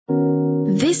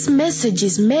This message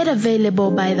is made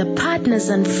available by the partners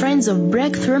and friends of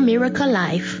Breakthrough Miracle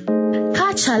Life.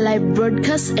 Catch our live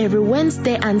broadcasts every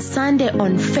Wednesday and Sunday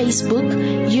on Facebook,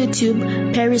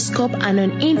 YouTube, Periscope, and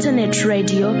on internet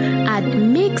radio at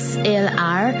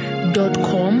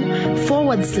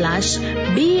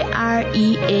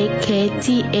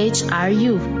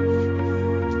mixlr.com/BREAKTHRU.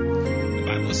 The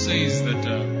Bible says that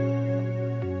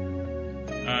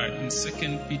in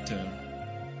 2 Peter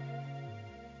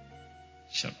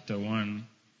chapter 1,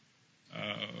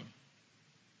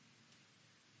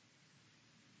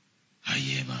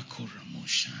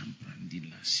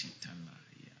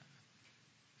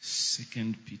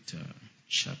 Second Peter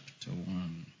chapter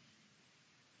 1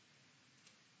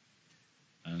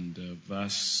 and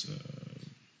verse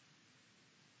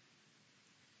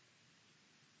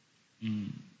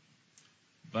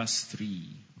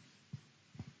 3.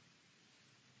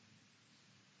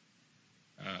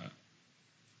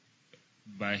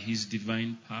 By His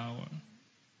divine power,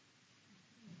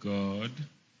 God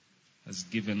has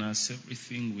given us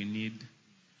everything we need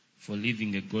for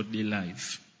living a godly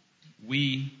life.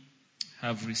 We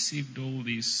have received all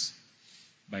this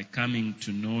by coming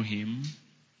to know Him,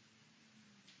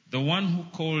 the one who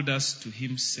called us to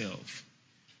Himself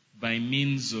by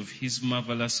means of His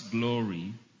marvelous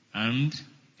glory and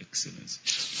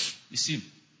excellence. You see,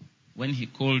 when He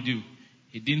called you,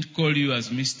 He didn't call you as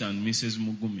Mr. and Mrs.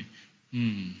 Mugume.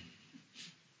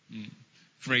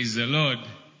 Praise the Lord.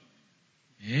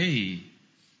 Hey.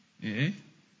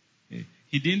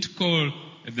 He didn't call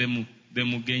the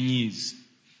Mugenyis.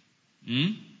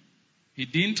 He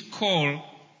didn't call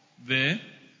the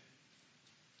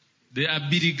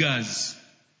Abirigas.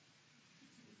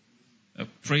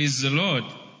 Praise the Lord.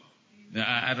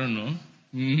 I don't know.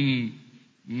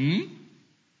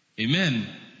 Amen.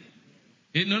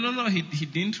 No. He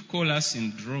didn't call us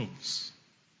in droves.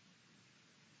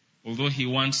 Although He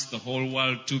wants the whole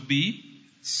world to be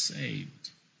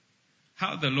saved.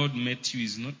 How the Lord met you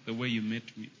is not the way you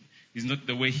met me. Is not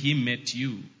the way He met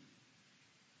you.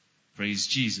 Praise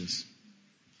Jesus.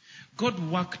 God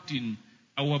worked in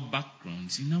our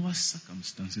backgrounds, in our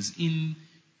circumstances, in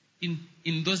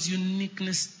those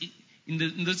uniqueness, in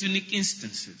those unique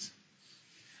instances.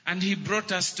 And He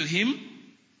brought us to Him,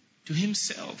 to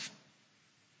Himself.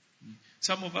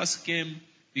 Some of us came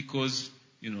because,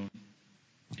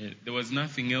 there was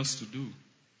nothing else to do.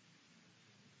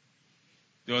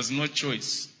 There was no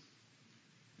choice.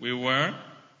 We were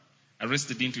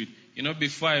arrested into it.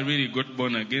 Before I really got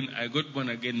born again, I got born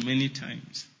again many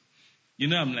times.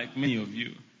 I'm like many of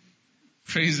you.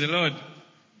 Praise the Lord.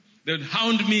 They would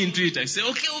hound me into it. I say,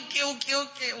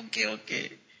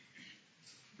 okay.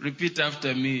 Repeat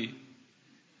after me.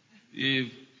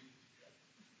 If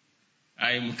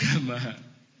I am Kama.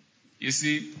 You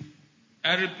see,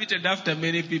 I repeated after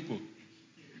many people.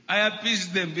 I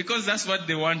appeased them because that's what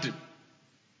they wanted.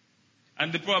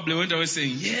 And they probably went away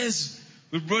saying, yes,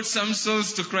 we brought some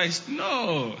souls to Christ.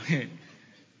 No.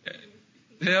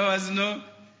 There was no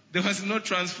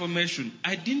transformation.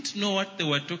 I didn't know what they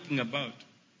were talking about.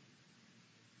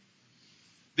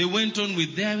 They went on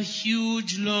with their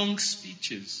huge, long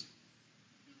speeches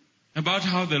about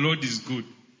how the Lord is good.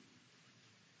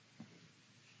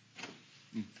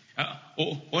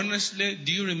 Honestly,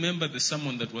 do you remember the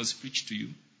sermon that was preached to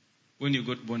you when you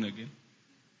got born again?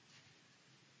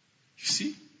 You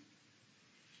see?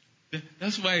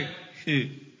 That's why the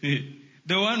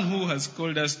one who has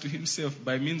called us to Himself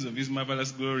by means of His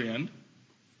marvelous glory, and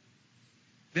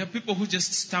there are people who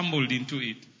just stumbled into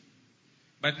it.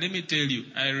 But let me tell you,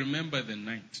 I remember the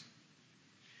night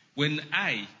when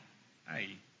I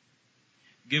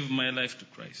gave my life to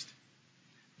Christ.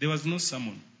 There was no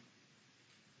sermon.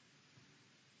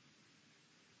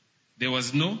 There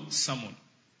was no sermon.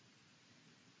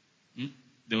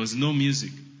 There was no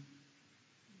music.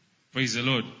 Praise the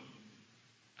Lord.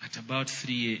 At about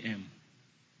 3 a.m.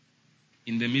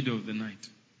 in the middle of the night,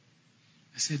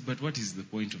 I said, but what is the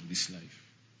point of this life?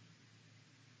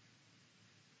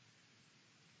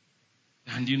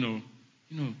 And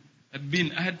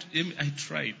I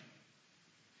tried.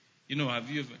 Have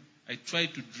you ever? I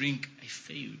tried to drink. I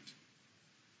failed.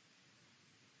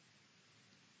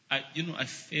 I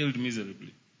failed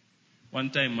miserably. One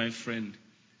time my friend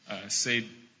said,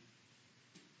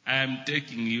 I am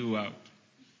taking you out.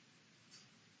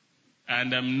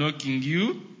 And I'm knocking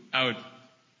you out.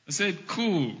 I said,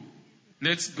 cool,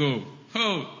 let's go.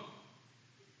 Oh,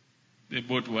 they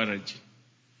bought Waraji.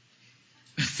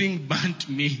 The thing burnt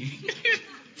me.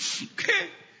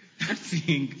 That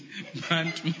thing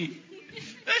burnt me.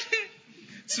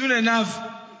 Soon enough,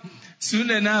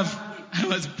 I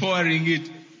was pouring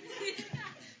it.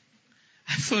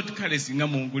 thought kale singa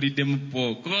munguliddemu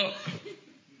pooko.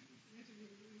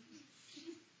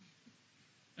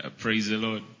 Praise the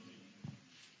Lord.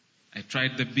 I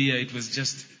tried the beer, it was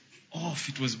just off,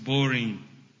 it was boring.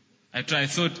 I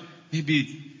thought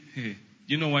maybe,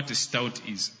 you know what a stout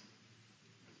is?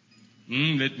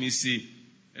 Let me see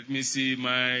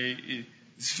my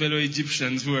fellow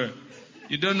Egyptians who are,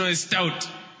 you don't know a stout.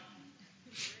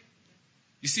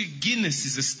 You see, Guinness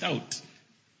is a stout.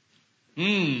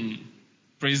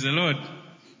 Praise the Lord.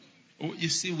 Oh, you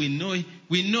see, we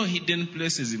know hidden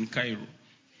places in Cairo.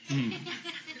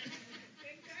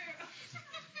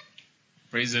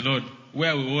 Praise the Lord.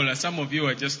 Where we all are. Some of you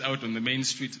are just out on the main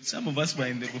street. Some of us were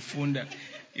in the Bufunda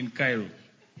in Cairo.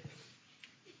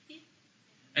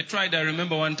 I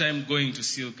remember one time going to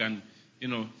Silk and,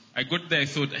 I got there, I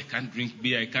thought, I can't drink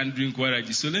beer, I can't drink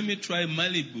Waraji, so let me try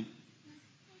Malibu.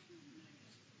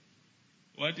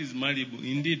 What is Malibu?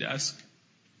 Indeed, ask.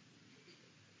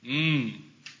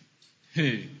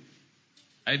 Hey.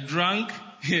 I drank,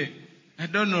 I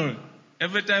don't know.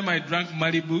 Every time I drank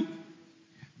Malibu,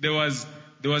 there was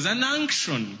an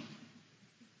unction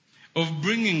of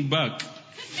bringing back.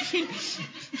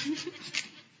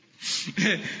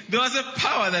 There was a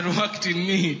power that worked in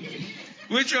me,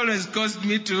 which always caused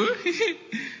me to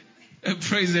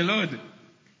praise the Lord.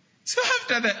 So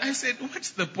after that, I said,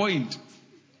 what's the point?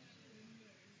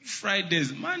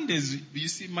 Mondays, you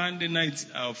see, Monday nights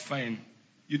are fine.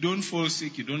 You don't fall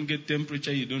sick, you don't get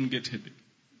temperature, you don't get headache.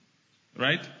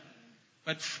 Right?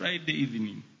 But Friday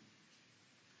evening,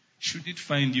 should it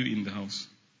find you in the house?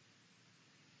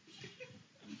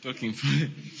 I'm talking.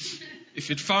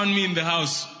 If it found me in the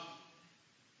house,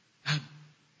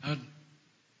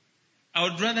 I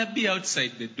would rather be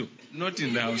outside the door, not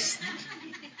in the house.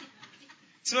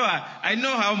 So I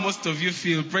know how most of you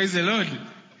feel. Praise the Lord.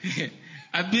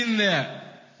 I've been there.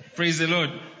 Praise the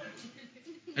Lord.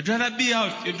 I'd rather be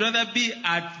out. You'd rather be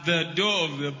at the door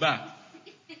of the bar,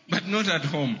 but not at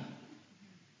home.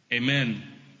 Amen.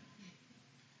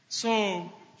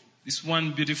 So, this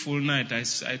one beautiful night, I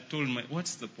told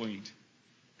what's the point?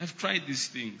 I've tried these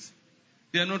things.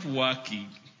 They are not working.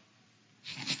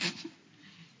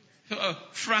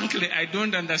 Frankly, I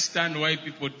don't understand why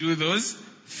people do those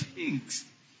things.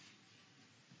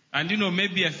 And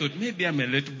maybe I thought, maybe I'm a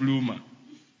late bloomer.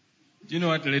 Do you know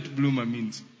what late bloomer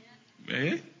means?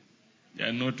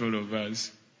 Yeah, not all of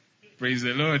us. Praise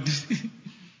the Lord.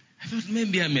 I thought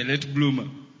maybe I'm a late bloomer.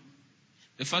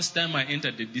 The first time I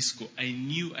entered the disco, I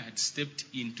knew I had stepped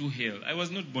into hell. I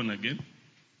was not born again.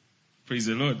 Praise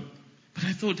the Lord. But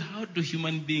I thought, how do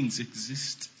human beings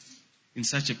exist in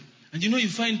such a... And you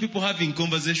find people having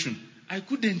conversation. I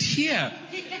couldn't hear.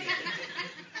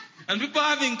 And people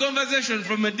having conversation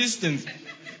from a distance.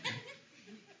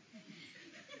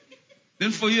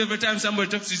 Then for you, every time somebody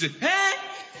talks to you, say, hey!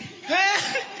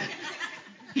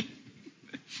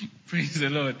 Praise the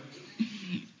Lord.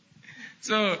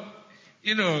 So,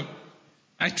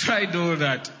 I tried all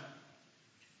that.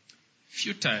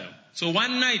 Futile. So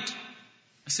one night,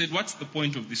 I said, what's the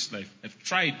point of this life? I've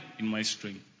tried in my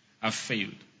strength. I've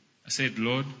failed. I said,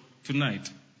 Lord,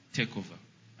 tonight, take over.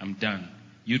 I'm done.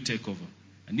 You take over.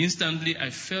 And instantly,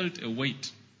 I felt a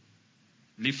weight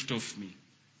lift off me.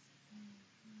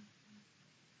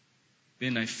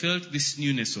 Then I felt this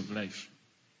newness of life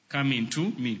come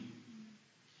into me.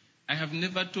 I have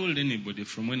never told anybody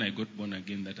from when I got born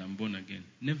again that I'm born again.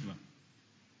 Never.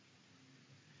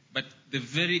 But the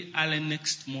very early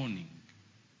next morning,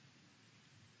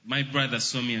 my brother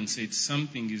saw me and said,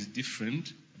 something is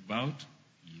different about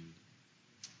you.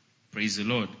 Praise the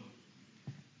Lord.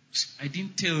 I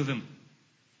didn't tell them.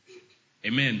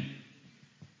 Amen.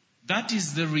 That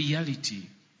is the reality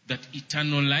that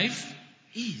eternal life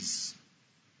is.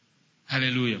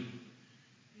 Hallelujah.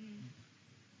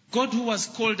 God who has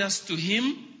called us to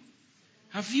Him,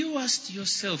 have you asked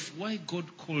yourself why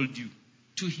God called you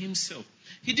to Himself?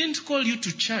 He didn't call you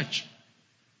to church.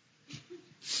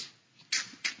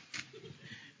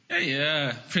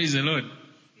 Hey, praise the Lord.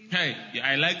 Hey,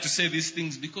 I like to say these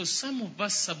things because some of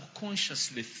us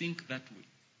subconsciously think that way.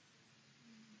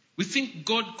 We think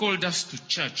God called us to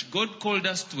church. God called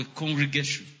us to a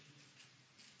congregation.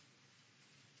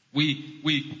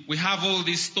 We have all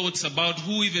these thoughts about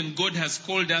who even God has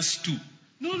called us to.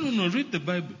 No, read the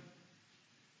Bible.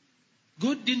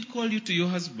 God didn't call you to your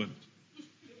husband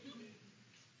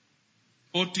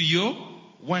or to your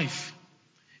wife.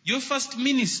 Your first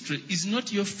ministry is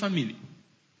not your family.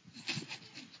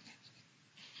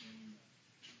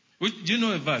 Do you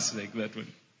know a verse like that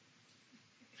one?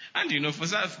 And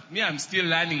for me, I'm still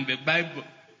learning the Bible.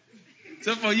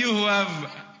 So for you who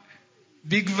have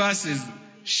big verses,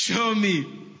 show me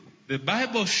The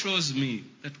Bible shows me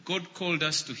that God called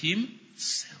us to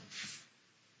Himself.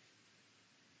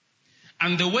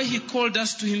 And the way He called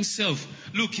us to Himself,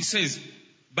 look, He says,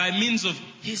 by means of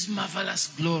His marvelous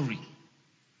glory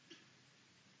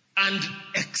and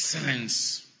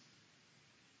excellence.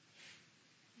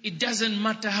 It doesn't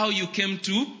matter how you came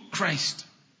to Christ.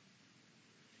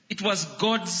 It was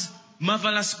God's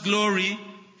marvelous glory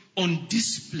on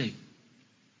display.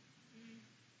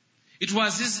 It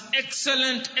was His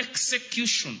excellent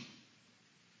execution.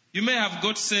 You may have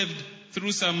got saved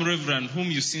through some reverend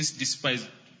whom you since despised.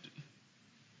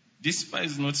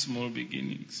 Despise not small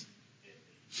beginnings.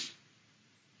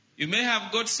 You may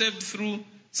have got saved through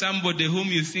somebody whom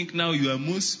you think now you are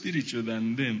more spiritual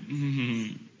than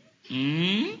them.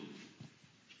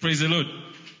 Praise the Lord.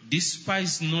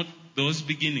 Despise not those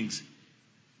beginnings.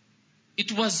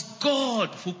 It was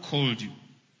God who called you.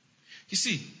 You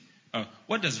see,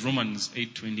 what does Romans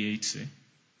 8:28 say?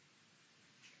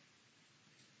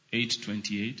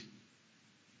 8:28.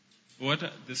 What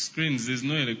are the screens? There's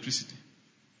no electricity.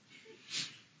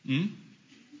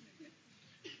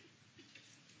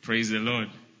 Praise the Lord.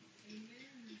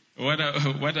 What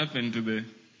happened to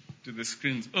the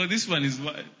screens? Oh, this one is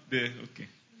there. Okay.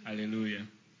 Hallelujah.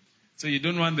 So you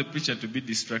don't want the preacher to be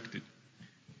distracted.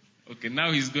 Okay,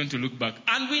 now he's going to look back.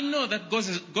 And we know that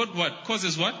God what?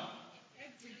 Causes what?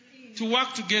 To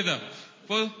work together.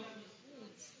 For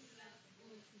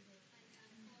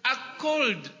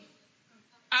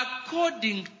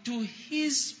according to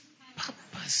His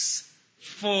purpose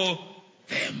for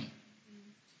them.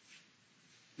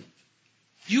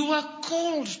 You are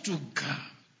called to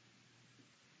God.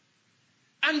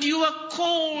 And you are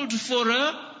called for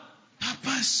a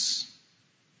purpose.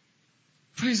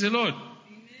 Praise the Lord.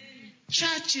 Amen.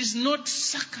 Church is not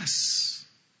circus.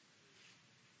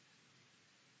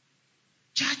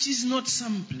 Church is not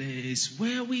some place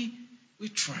where we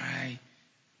try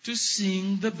to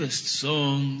sing the best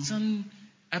songs and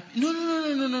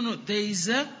no. There is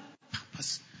a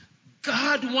purpose.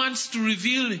 God wants to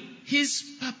reveal His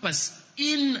purpose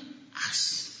in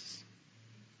us.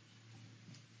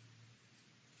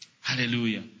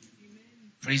 Hallelujah. Amen.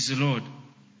 Praise the Lord.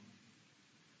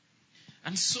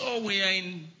 And so we are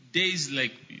in days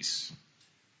like this.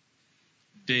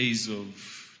 Days of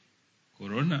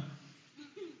Corona.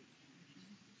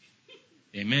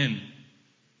 Amen.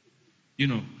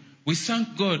 We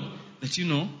thank God that,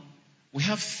 we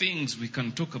have things we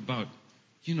can talk about.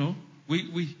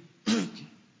 We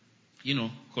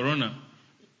Corona.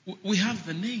 We have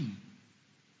the name.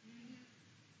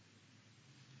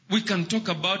 We can talk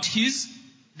about His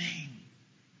name.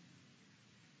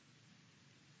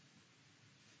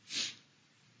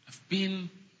 I've been,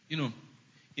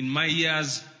 in my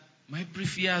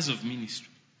brief years of ministry,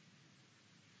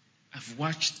 I've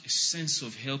watched a sense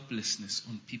of helplessness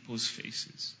on people's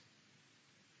faces.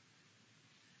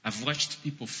 I've watched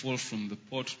people fall from the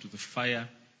pot to the fire,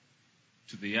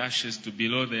 to the ashes, to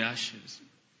below the ashes.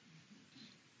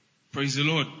 Praise the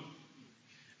Lord.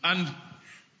 And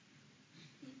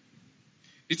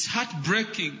it's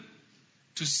heartbreaking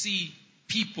to see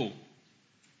people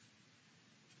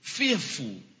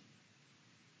fearful,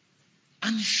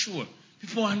 unsure.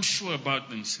 People are unsure about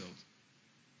themselves.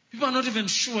 People are not even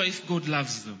sure if God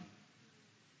loves them.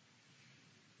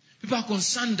 People are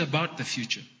concerned about the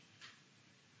future.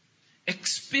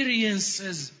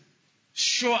 Experiences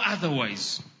show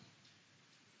otherwise.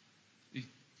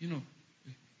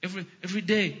 Every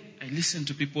day I listen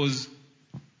to people's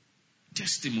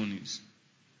testimonies,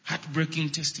 heartbreaking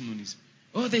testimonies.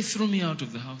 Oh, they threw me out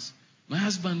of the house. My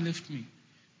husband left me.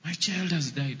 My child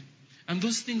has died. And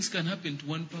those things can happen to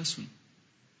one person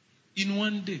in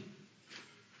one day.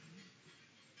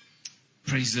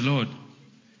 Praise the Lord.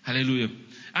 Hallelujah.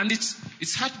 And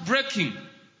it's heartbreaking.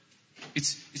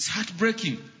 It's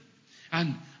heartbreaking.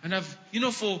 And I've,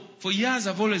 for years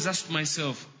I've always asked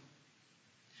myself,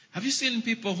 have you seen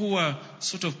people who are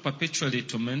sort of perpetually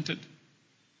tormented?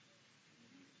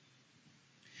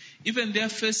 Even their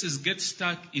faces get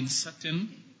stuck in certain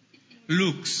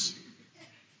looks.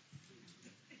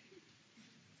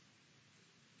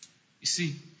 You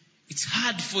see, it's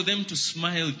hard for them to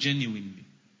smile genuinely.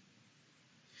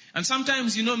 And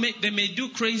sometimes, they may do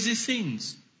crazy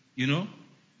things.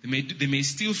 They may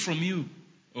steal from you,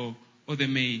 or they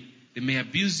may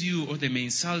abuse you, or they may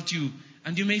insult you,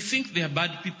 and you may think they are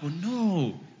bad people.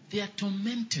 No, they are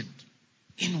tormented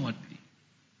inwardly.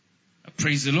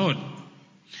 Praise the Lord.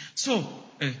 So,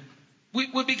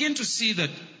 we begin to see that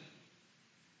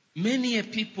many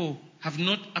people have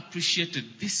not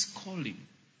appreciated this calling.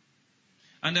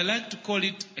 And I like to call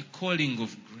it a calling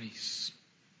of grace.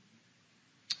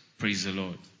 Praise the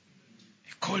Lord.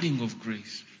 A calling of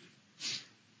grace.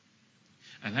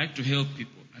 I like to help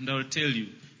people, and I'll tell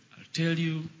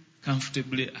you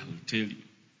comfortably, I will tell you.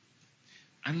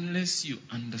 Unless you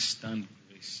understand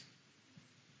grace,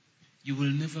 you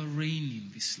will never reign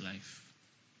in this life.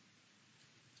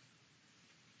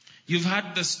 You've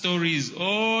heard the stories.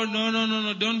 Oh,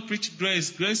 no, don't preach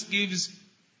grace. Grace gives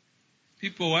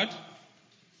people what?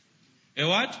 A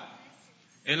what?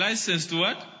 A license to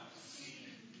what?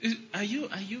 Are you?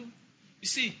 You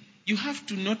see, you have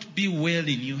to not be well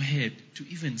in your head to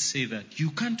even say that. You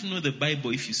can't know the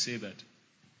Bible if you say that.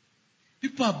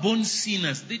 People are born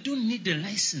sinners. They don't need a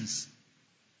license.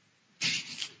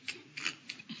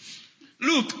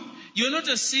 Look, you're not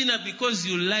a sinner because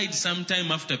you lied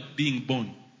sometime after being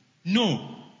born.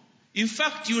 No. In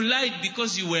fact, you lied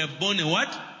because you were born a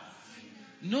what?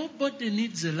 Nobody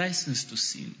needs a license to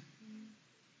sin.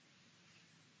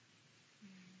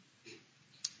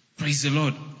 Praise the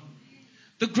Lord.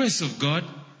 The grace of God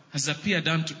has appeared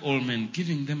unto all men,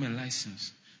 giving them a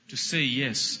license to say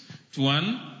yes to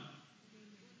one.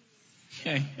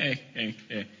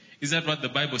 Is that what the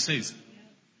Bible says?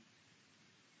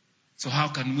 So how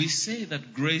can we say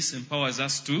that grace empowers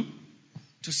us to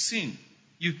sin?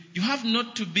 You have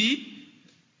not to be,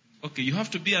 you have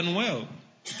to be unwell,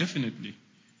 definitely.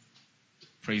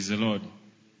 Praise the Lord.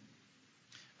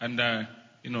 And,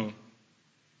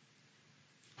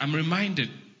 I'm reminded,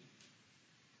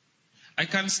 I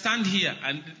can stand here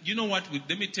and you know what,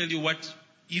 let me tell you what,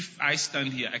 if I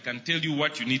stand here, I can tell you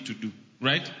what you need to do,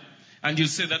 right? And you'll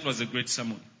say that was a great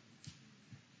sermon.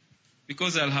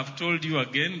 Because I'll have told you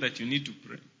again that you need to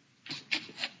pray.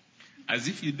 As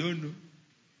if you don't know.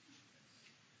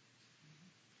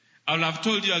 I'll have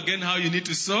told you again how you need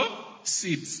to sow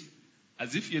seeds.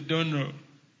 As if you don't know.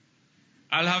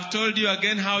 I'll have told you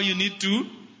again how you need to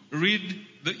read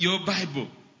your Bible.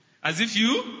 As if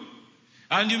you,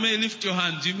 and you may lift your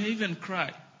hands, you may even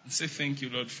cry and say, thank you,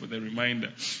 Lord, for the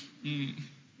reminder.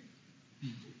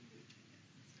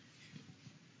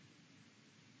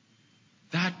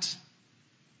 That,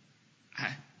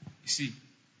 you see,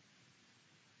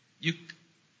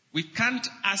 we can't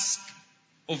ask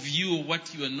of you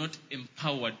what you are not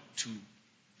empowered to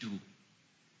do.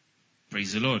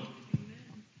 Praise the Lord.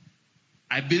 Amen.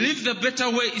 I believe the better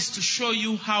way is to show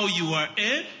you how you are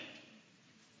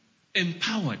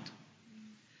empowered.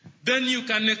 Then you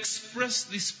can express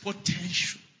this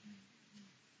potential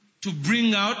to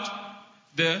bring out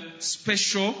the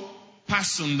special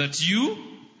person that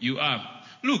you are.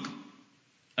 Look,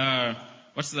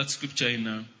 what's that scripture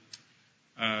in,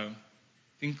 I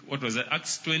think, what was it?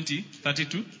 Acts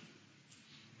 20:32?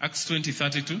 Acts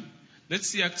 20:32. Let's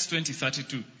see Acts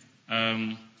 20:32.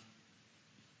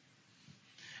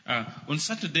 On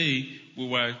Saturday, we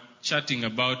were chatting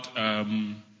about,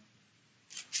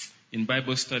 in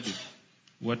Bible study,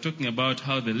 we were talking about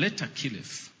how the letter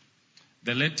killeth.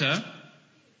 The letter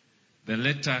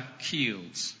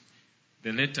kills.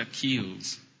 The letter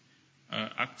kills.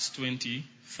 Acts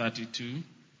 20:32.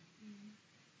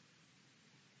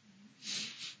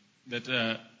 That,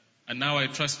 and now I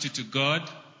trust you to God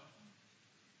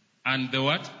and the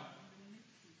what?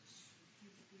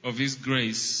 Of His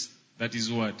grace. That is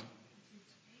what?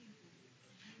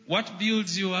 What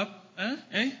builds you up?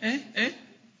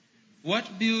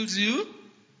 What builds you?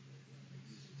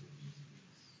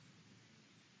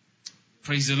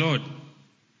 Praise the Lord.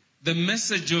 The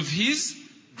message of His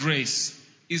grace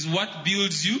is what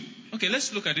builds you. Okay,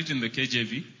 let's look at it in the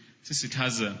KJV, since it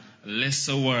has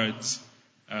lesser words.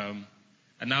 And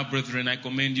now, brethren, I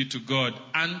commend you to God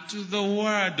and to the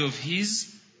word of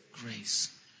His grace,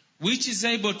 which is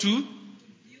able to,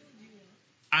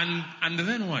 and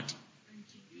then what?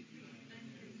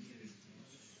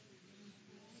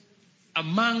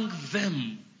 Among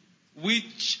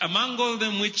all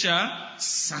them which are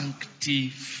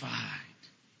sanctified.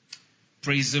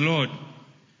 Praise the Lord.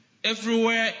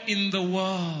 Everywhere in the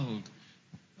world,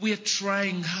 we are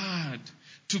trying hard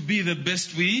to be the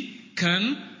best we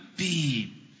can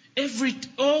be.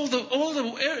 Everywhere,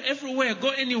 go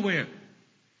anywhere.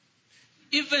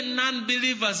 Even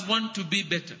non-believers want to be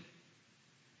better.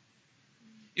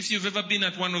 If you've ever been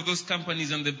at one of those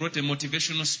companies and they brought a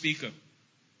motivational speaker,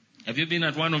 have you been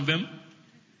at one of them?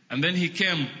 And then he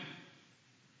came.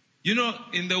 You know,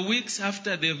 in the weeks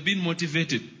after they've been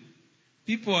motivated,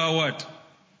 people are what?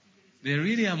 They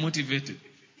really are motivated.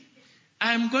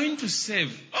 I'm going to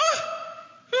save.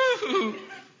 Oh!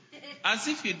 As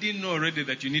if you didn't know already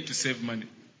that you need to save money.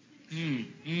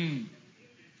 Hey,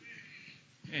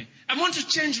 I want to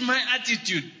change my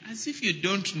attitude. As if you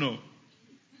don't know.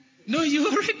 No, you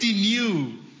already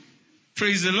knew.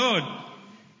 Praise the Lord.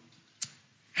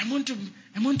 I want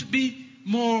to be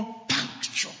more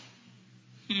punctual.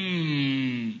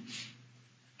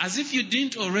 As if you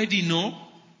didn't already know.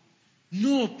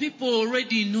 No, people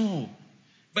already know.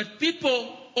 But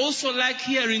people also like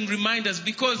hearing reminders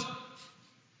because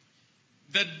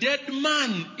the dead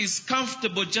man is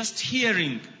comfortable just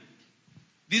hearing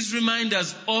these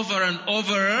reminders over and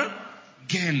over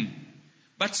again.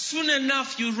 But soon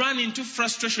enough you run into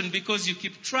frustration because you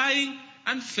keep trying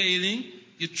and failing.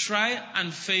 You try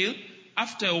and fail.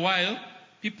 After a while,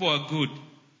 people are good.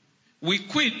 We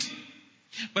quit,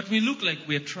 but we look like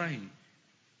we're trying.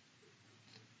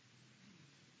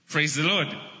 Praise the Lord.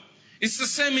 It's the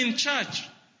same in church.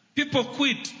 People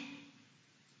quit.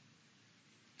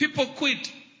 People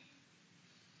quit.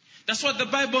 That's what the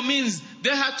Bible means.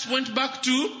 Their hearts went back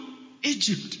to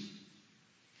Egypt.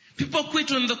 People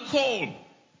quit on the call.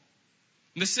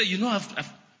 They say,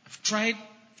 I've tried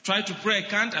to pray, I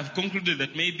can't. I've concluded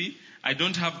that maybe I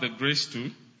don't have the grace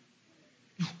to.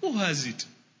 Who has it?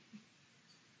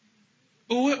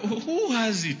 Who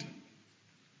has it?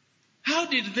 How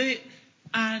did they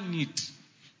earn it?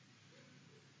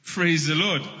 Praise the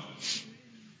Lord.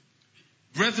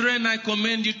 Brethren, I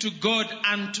commend you to God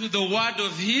and to the word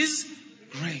of His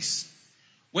grace.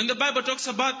 When the Bible talks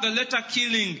about the letter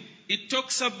killing, it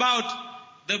talks about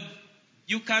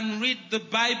you can read the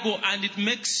Bible and it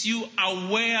makes you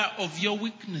aware of your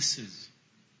weaknesses.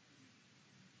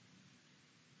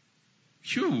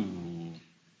 Phew.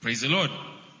 Praise the Lord.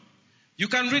 You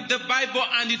can read the Bible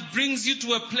and it brings you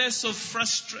to a place of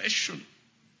frustration.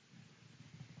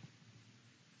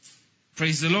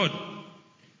 Praise the Lord.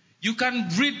 You can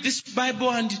read this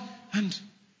Bible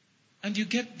and you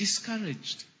get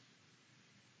discouraged.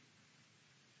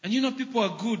 And people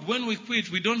are good. When we quit,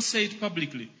 we don't say it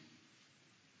publicly.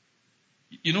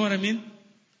 You know what I mean?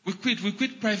 We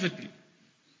quit privately.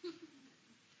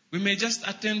 We may just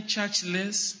attend church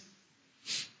less.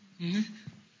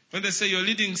 When they say you're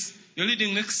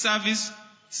leading next service,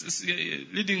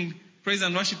 leading praise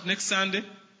and worship next Sunday,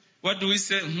 what do we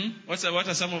say? What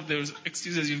are some of the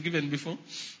excuses you've given before?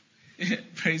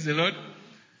 Praise the Lord.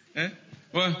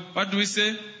 Well, what do we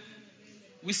say?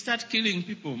 We start killing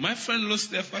people. My friend lost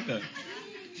their father.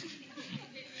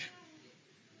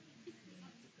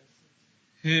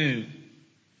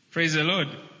 Praise the Lord.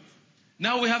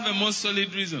 Now we have a more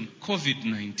solid reason.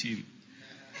 COVID-19.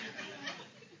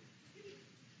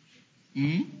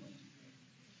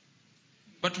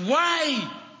 But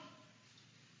why?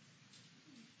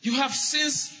 You have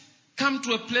since come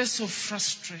to a place of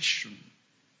frustration.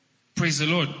 Praise the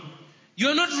Lord.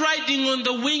 You're not riding on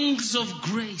the wings of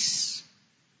grace.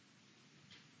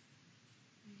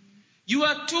 You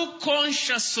are too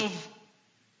conscious of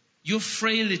your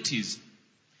frailties.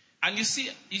 And you see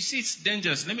it's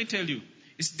dangerous. Let me tell you.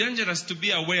 It's dangerous to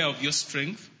be aware of your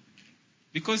strength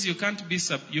because you can't be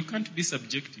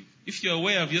subjective. If you're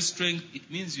aware of your strength,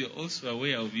 it means you're also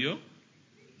aware of your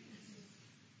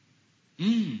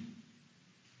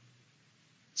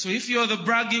So if you're the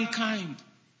bragging kind,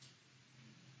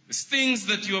 there's things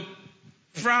that you're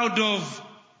proud of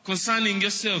concerning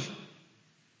yourself,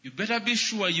 you better be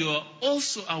sure you're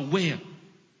also aware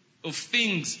of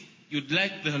things you'd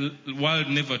like the world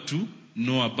never to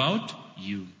know about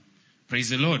you. Praise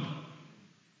the Lord.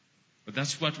 But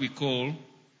that's what we call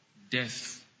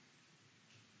death.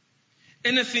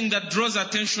 Anything that draws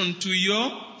attention to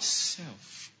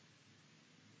yourself.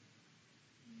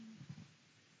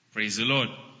 Praise the Lord.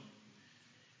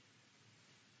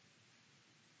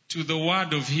 To the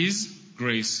word of His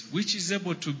grace, which is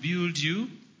able to build you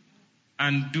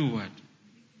and do what?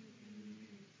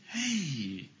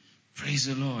 Hey, praise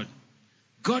the Lord.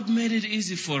 God made it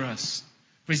easy for us.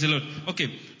 Praise the Lord.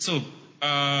 Okay, so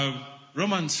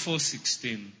Romans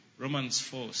 4:16. Romans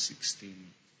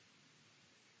 4:16.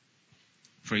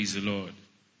 Praise the Lord.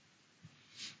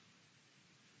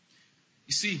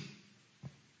 You see,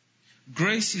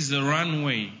 grace is a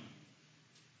runway.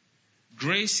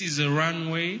 Grace is a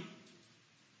runway,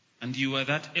 and you are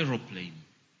that aeroplane.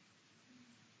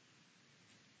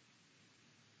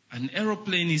 An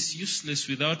aeroplane is useless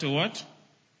without a what?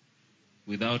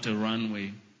 Without a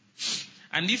runway.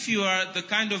 And if you are the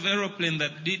kind of aeroplane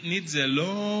that needs a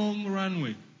long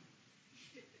runway,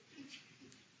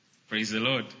 praise the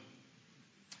Lord.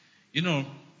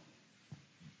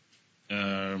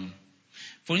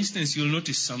 For instance, you'll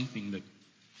notice something that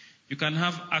you can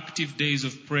have active days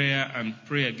of prayer and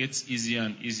prayer gets easier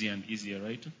and easier and easier,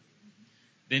 right?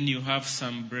 Then you have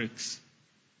some breaks.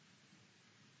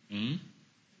 You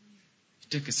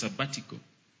take a sabbatical.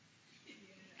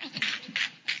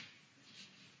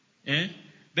 Then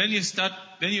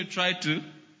you try to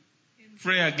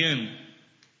pray again.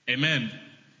 Amen.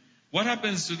 What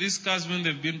happens to these cars when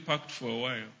they've been parked for a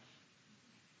while?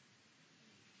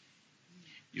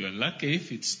 You're lucky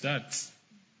if it starts.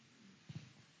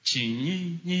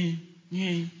 Praise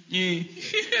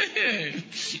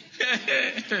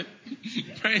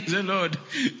the Lord.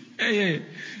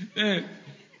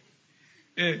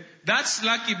 That's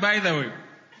lucky, by the way.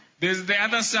 There's the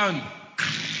other sound.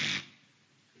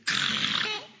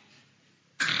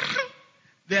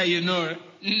 There,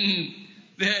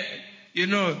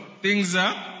 things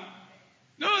are.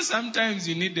 No, sometimes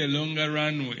you need a longer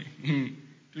runway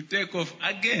to take off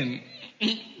again.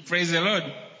 Praise the Lord.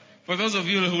 For those of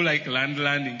you who like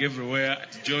landing everywhere,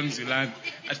 at Jones you land,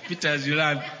 at Peters you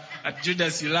land, at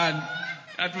Judas you land,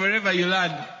 at wherever you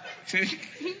land.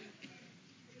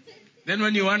 Then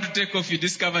when you want to take off, you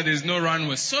discover there's no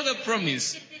runway. So the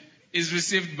promise is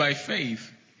received by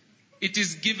faith. It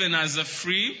is given as a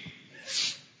free.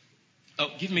 Oh,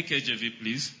 give me KJV,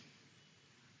 please.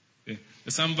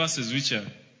 There's some verses which are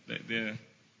there.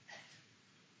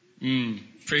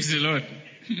 Praise the Lord.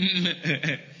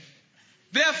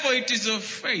 Therefore it is of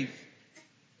faith,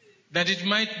 that it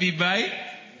might be by,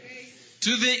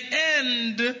 to the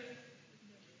end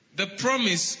the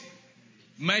promise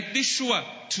might be sure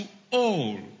to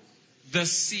all the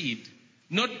seed,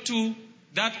 not to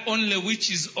that only which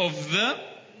is of the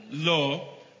law,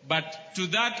 but to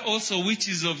that also which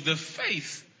is of the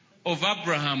faith of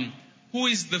Abraham, who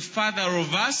is the father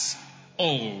of us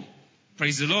all.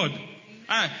 Praise the Lord.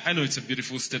 I know it's a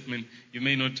beautiful statement. You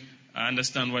may not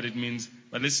understand what it means,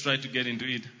 but let's try to get into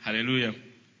it. Hallelujah.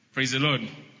 Praise the Lord.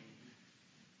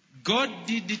 God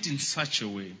did it in such a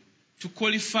way to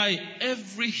qualify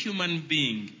every human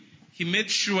being. He made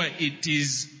sure it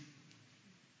is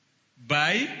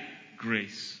by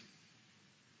grace.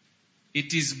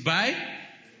 It is by.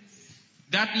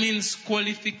 That means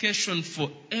qualification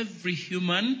for every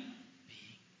human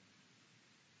being.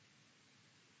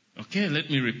 Okay, let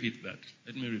me repeat that.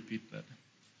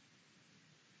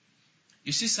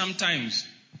 You see, sometimes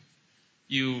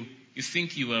you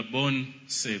think you were born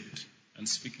saved and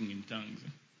speaking in tongues.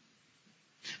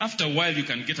 After a while, you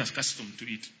can get accustomed to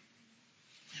it.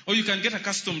 Or you can get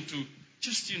accustomed to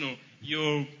just,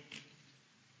 your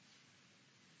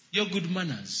good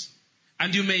manners.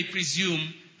 And you may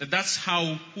presume that that's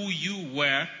who you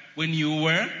were when you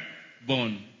were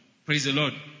born. Praise the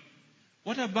Lord.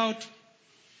 What about,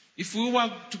 if we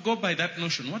were to go by that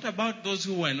notion, what about those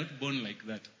who were not born like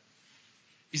that?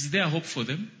 Is there hope for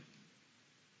them?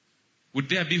 Would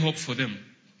there be hope for them?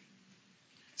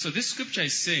 So this scripture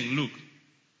is saying, look,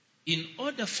 in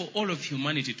order for all of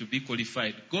humanity to be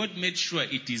qualified, God made sure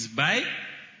it is by,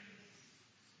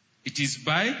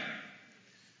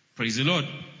 praise the Lord.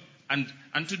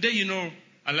 And today,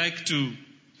 I like to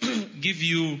give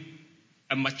you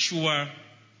a mature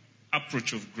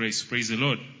approach of grace. Praise the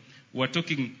Lord. We were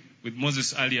talking with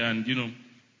Moses earlier, and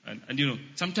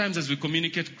sometimes as we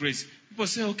communicate grace, people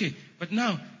say, okay, but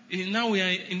now we are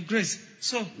in grace.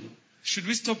 So, should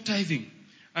we stop tithing?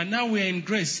 And now we are in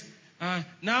grace.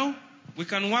 Now we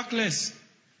can work less.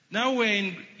 Now we're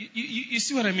in. You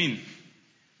see what I mean?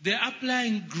 They're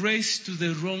applying grace to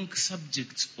the wrong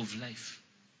subjects of life.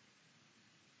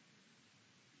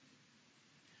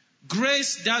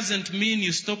 Grace doesn't mean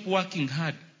you stop working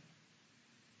hard.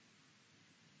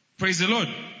 Praise the Lord.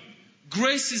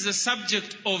 Grace is a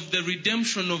subject of the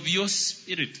redemption of your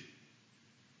spirit.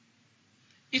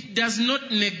 It does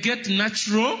not negate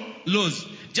natural laws.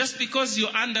 Just because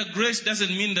you're under grace doesn't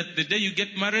mean that the day you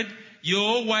get married,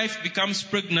 your wife becomes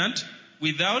pregnant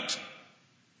without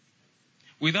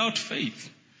faith.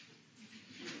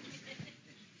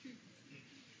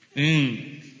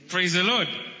 Praise the Lord.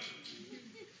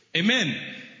 Amen.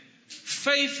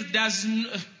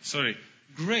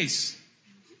 Grace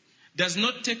does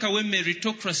not take away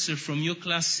meritocracy from your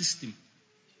class system.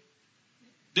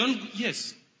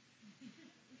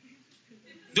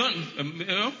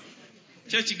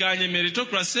 Church ganye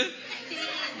meritocracy.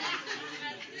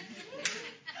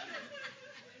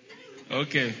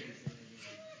 Okay.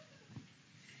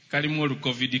 Kalimolu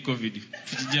COVID.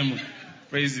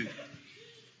 Praise it.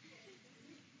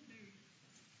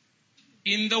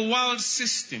 In the world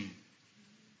system,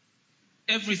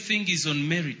 everything is on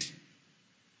merit.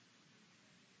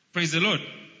 Praise the Lord.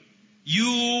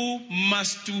 You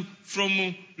must,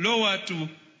 from lower to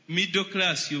middle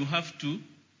class, you have to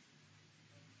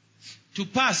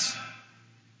pass.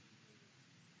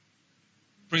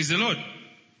 Praise the Lord.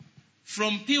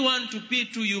 From P1 to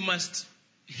P2, you must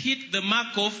hit the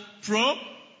mark of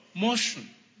promotion.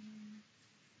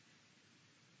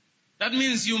 That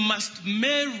means you must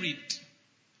merit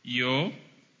your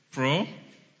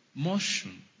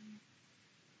promotion.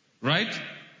 Right?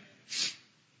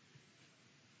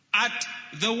 At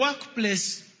the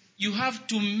workplace, you have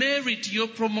to merit your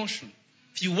promotion.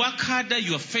 If you work harder,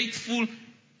 you are faithful,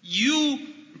 you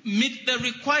meet the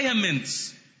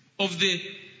requirements of the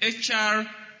HR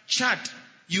chart,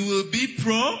 you will be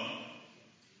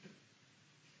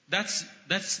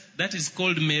that is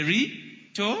called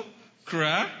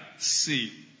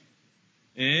meritocracy.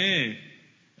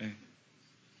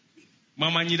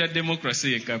 Mama nyira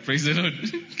democracy. Praise the Lord.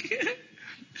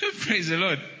 Praise the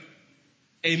Lord.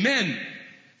 Amen.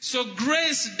 So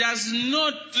grace does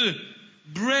not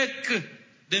break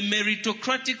the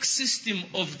meritocratic system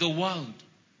of the world.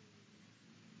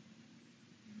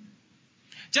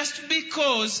 Just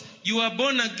because you are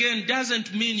born again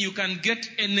doesn't mean you can get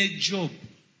any job.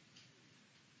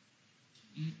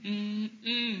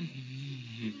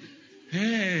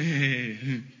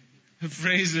 Hey,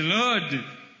 praise the Lord.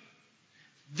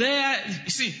 You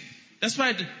see, that's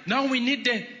why now we need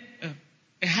a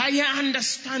higher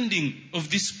understanding of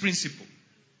this principle.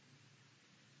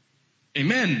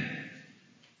 Amen.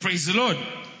 Praise the Lord.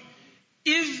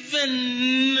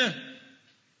 Even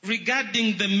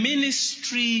regarding the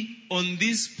ministry on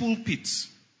these pulpits.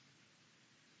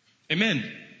 Amen.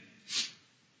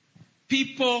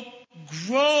 People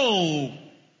grow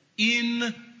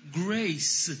in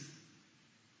grace.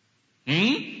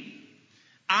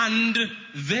 And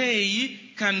they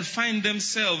can find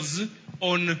themselves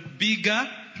on bigger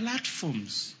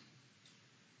platforms.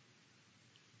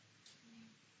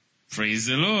 Praise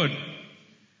the Lord.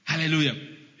 Hallelujah.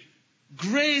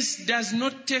 Grace does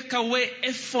not take away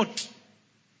effort.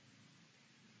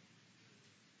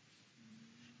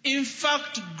 In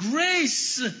fact,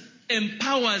 grace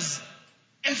empowers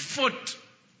effort.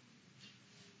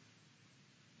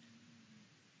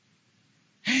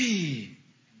 Hey,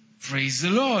 praise the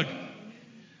Lord.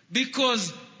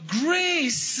 Because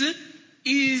grace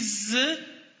is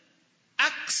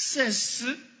access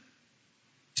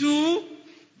to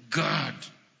God.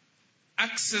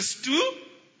 Access to,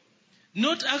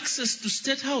 not access to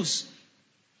State House.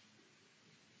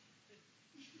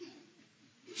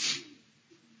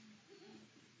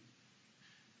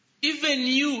 Even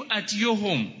you at your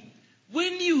home,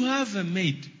 when you have a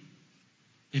maid,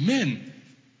 amen,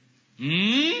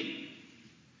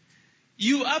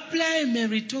 you apply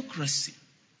meritocracy.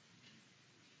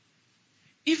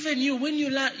 Even you, when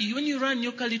you run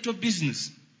your little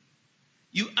business,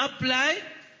 you apply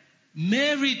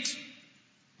merit.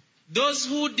 Those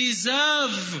who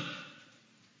deserve,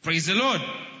 praise the Lord.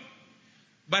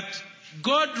 But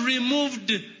God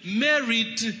removed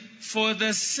merit for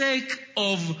the sake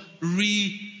of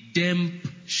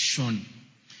redemption.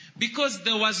 Because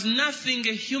there was nothing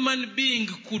a human being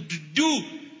could do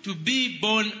to be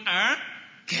born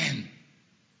again.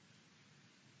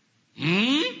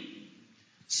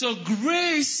 So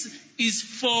grace is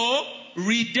for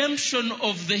redemption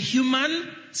of the human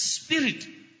spirit.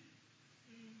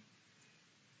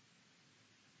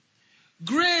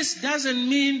 Grace doesn't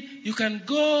mean you can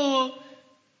go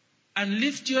and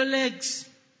lift your legs,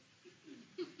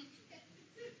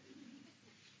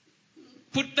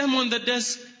 put them on the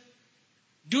desk,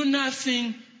 do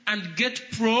nothing, and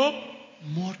get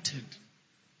promoted.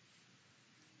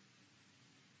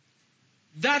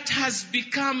 That has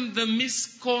become the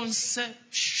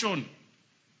misconception.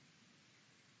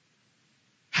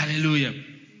 Hallelujah.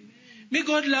 Me,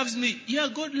 God loves me. Yeah,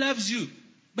 God loves you.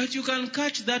 But you can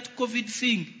catch that COVID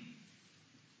thing.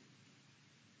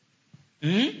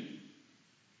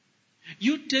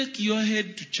 You take your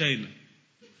head to China.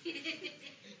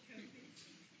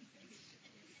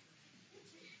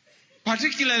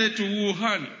 Particularly to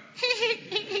Wuhan.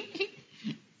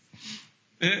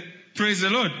 Praise the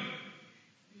Lord.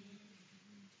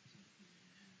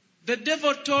 The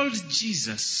devil told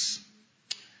Jesus,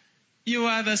 you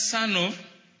are the son of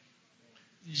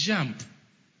jump.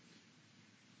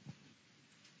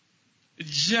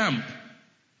 Jump.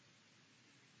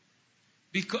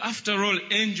 Because after all,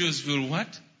 angels will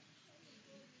what?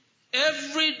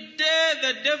 Every day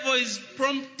the devil is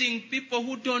prompting people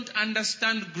who don't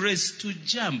understand grace to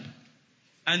jump.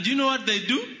 And you know what they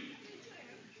do?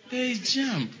 They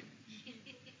jump.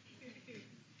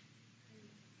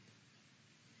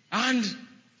 And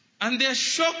they're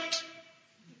shocked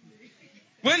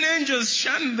when angels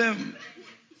shun them.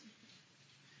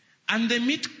 And they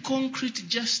meet concrete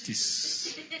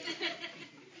justice.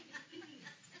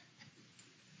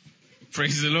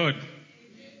 Praise the Lord.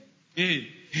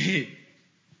 Hey.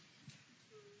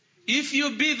 If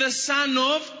you be the son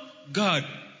of God,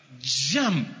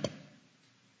 jump.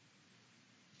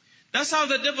 That's how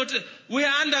the devil we're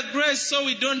under grace so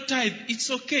we don't tithe.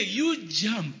 It's okay. You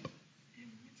jump.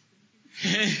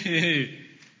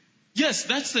 Yes,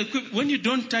 that's the when you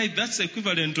don't tithe, that's the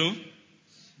equivalent of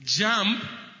jump.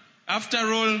 After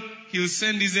all, he'll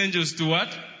send his angels to what?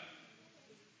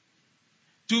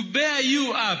 To bear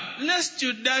you up, lest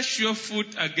you dash your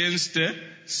foot against a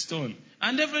stone.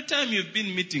 And every time you've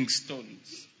been meeting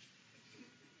stones.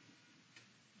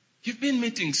 You've been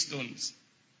meeting stones.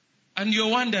 And you're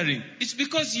wondering, it's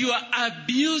because you are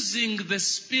abusing the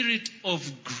spirit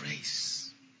of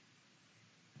grace.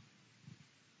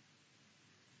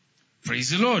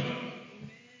 Praise the Lord.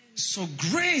 So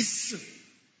grace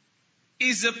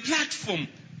is a platform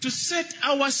to set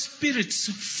our spirits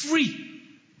free.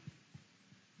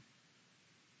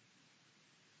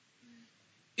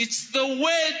 It's the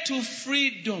way to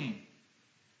freedom.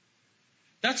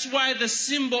 That's why the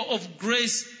symbol of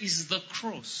grace is the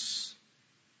cross.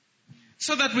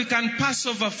 So that we can pass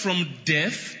over from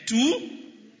death to,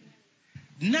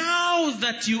 now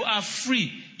that you are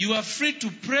free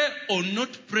to pray or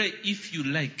not pray if you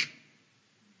like.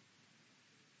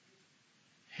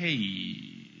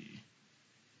 Hey.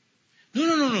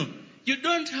 No. You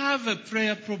don't have a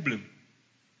prayer problem.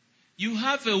 You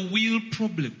have a will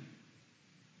problem.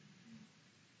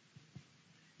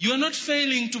 You are not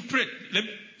failing to pray.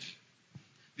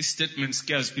 This statement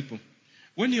scares people.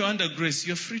 When you're under grace,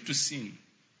 you're free to sin.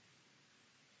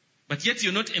 But yet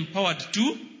you're not empowered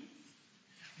to.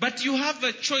 But you have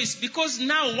a choice. Because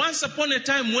now, once upon a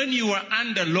time when you were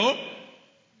under law,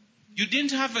 you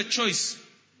didn't have a choice.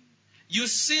 You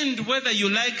sinned whether you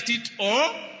liked it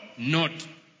or not.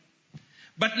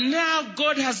 But now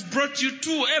God has brought you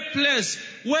to a place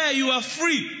where you are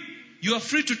free. You are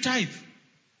free to tithe.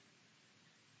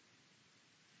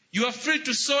 You are free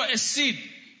to sow a seed.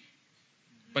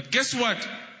 But guess what?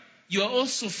 You are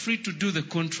also free to do the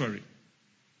contrary.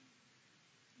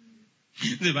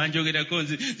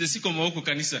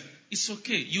 It's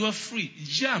okay. You are free.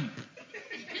 Jump.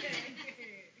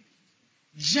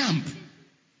 Jump.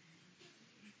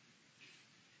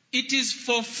 It is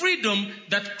for freedom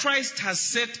that Christ has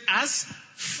set us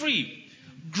free.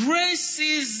 Grace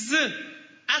is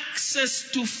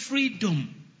access to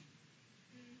freedom.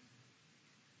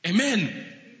 Amen.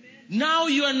 Now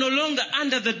you are no longer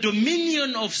under the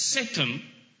dominion of Satan.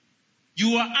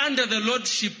 You are under the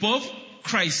lordship of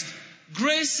Christ.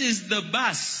 Grace is the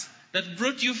bus that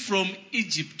brought you from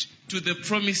Egypt to the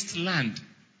promised land.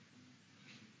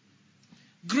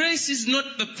 Grace is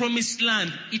not the promised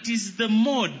land. It is the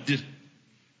mode.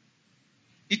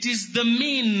 It is the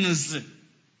means.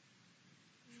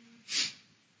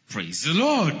 Praise the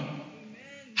Lord. Amen.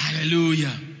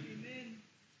 Hallelujah. Amen.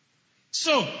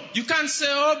 So, you can't say,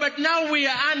 oh, but now we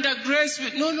are under grace.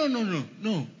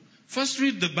 No. First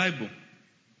read the Bible.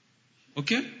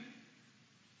 Okay?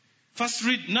 First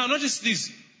read. Now notice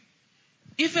this.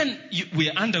 Even we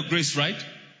are under grace, right?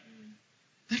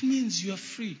 That means you are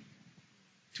free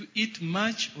to eat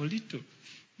much or little.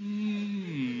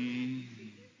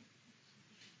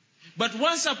 But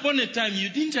once upon a time, you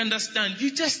didn't understand.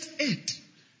 You just ate.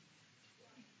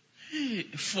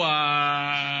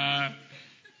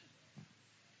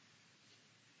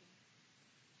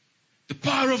 The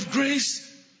power of grace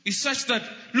is such that,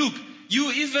 look, you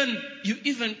even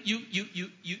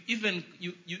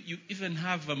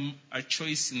have a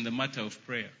choice in the matter of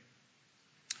prayer.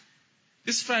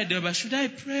 This Friday, but should I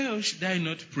pray or should I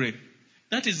not pray?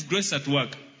 That is grace at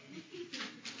work.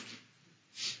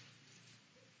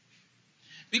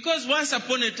 Because once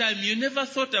upon a time, you never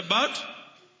thought about,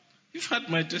 you've heard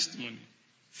my testimony.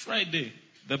 Friday,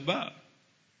 the bar.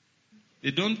 They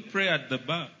don't pray at the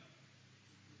bar.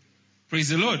 Praise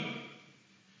the Lord.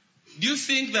 Do you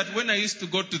think that when I used to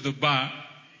go to the bar,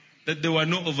 that there were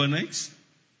no overnights?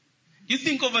 Do you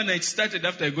think overnight started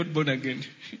after I got born again?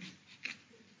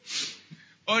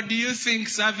 Or do you think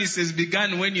services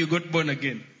began when you got born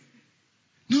again?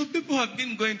 No, people have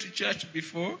been going to church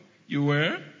before you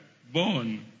were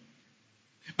born.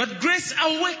 But grace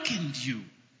awakened you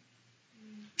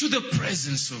to the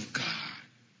presence of God.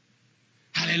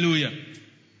 Hallelujah.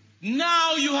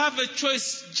 Now you have a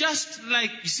choice, just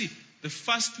like, you see, the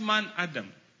first man,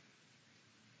 Adam.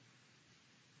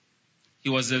 He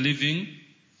was a living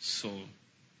soul.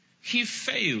 He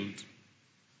failed.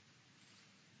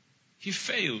 He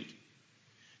failed.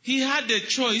 He had a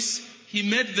choice. He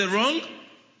made the wrong.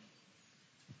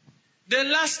 The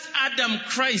last Adam,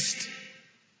 Christ,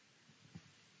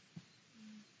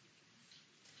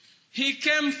 he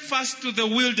came first to the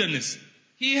wilderness.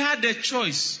 He had a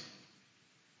choice.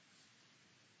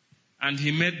 And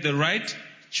he made the right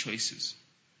choices.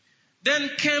 Then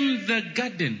came the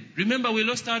garden. Remember, we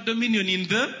lost our dominion in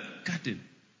the garden.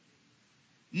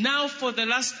 Now for the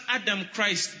last Adam,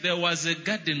 Christ, there was a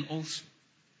garden also.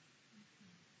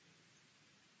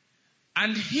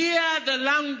 And hear the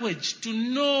language to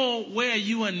know where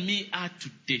you and me are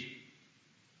today.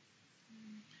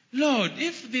 Lord,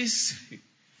 if this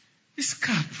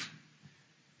cup,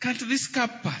 can't this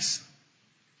cup pass?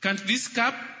 Can't this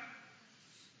cup?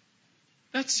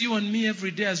 That's you and me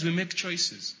every day as we make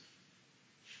choices.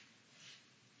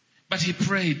 But he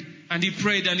prayed, and he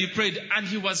prayed, and he prayed, and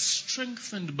he was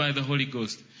strengthened by the Holy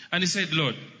Ghost. And he said,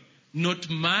 Lord, not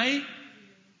my,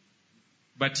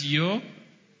 but your.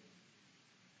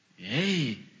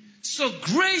 Hey. So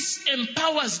grace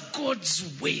empowers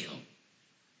God's will.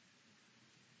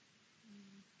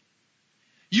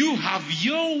 You have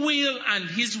your will and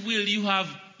his will. You have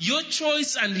your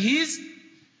choice and his.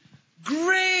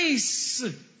 Grace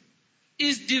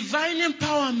is divine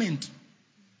empowerment.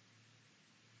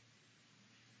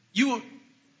 You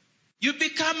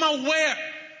become aware.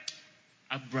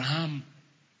 Abraham.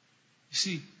 You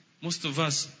see, most of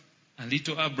us are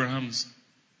little Abrahams.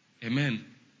 Amen.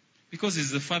 Because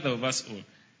he's the father of us all.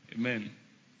 Amen.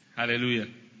 Hallelujah.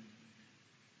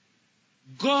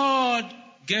 God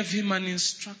gave him an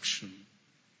instruction.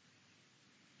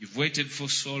 You've waited for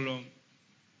so long.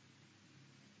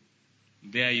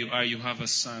 There you are, you have a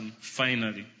son,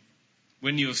 finally.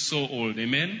 When you're so old,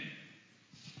 amen?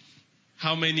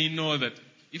 How many know that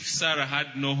if Sarah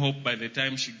had no hope by the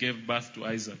time she gave birth to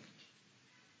Isaac,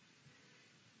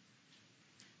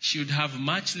 she would have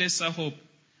much lesser hope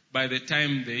by the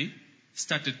time they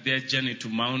started their journey to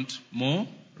Mount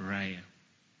Moriah.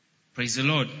 Praise the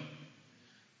Lord.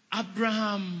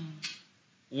 Abraham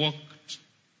walked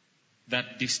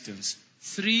that distance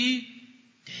 3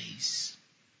 days.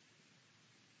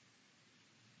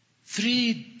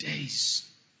 3 days.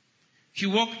 He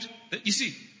walked, you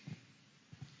see,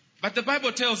 but the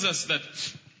Bible tells us that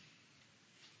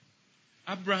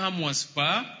Abraham was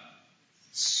persuaded.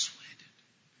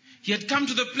 He had come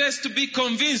to the place to be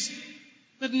convinced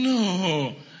that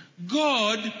no,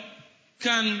 God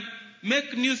can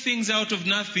make new things out of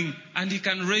nothing, and he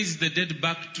can raise the dead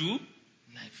back to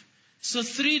life. So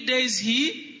 3 days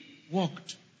he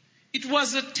walked. It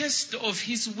was a test of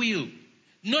his will.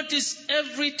 Notice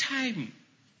every time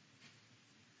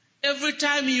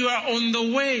you are on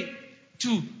the way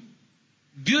to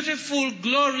beautiful,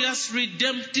 glorious,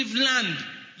 redemptive land,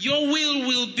 your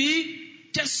will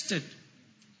be tested.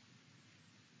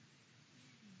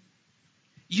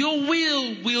 Your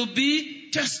will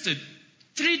be tested.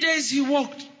 3 days he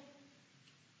walked.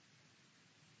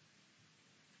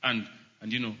 And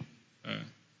you know,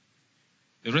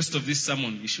 the rest of this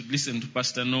sermon, you should listen to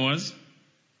Pastor Noah's.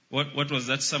 What was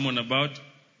that sermon about?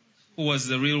 Who was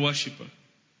the real worshipper?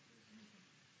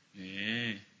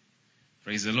 Yeah.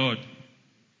 Praise the Lord.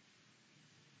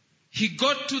 He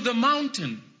got to the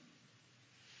mountain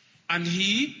and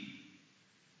he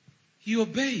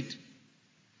obeyed.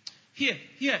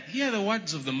 Hear the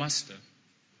words of the Master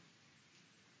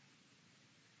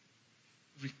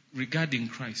regarding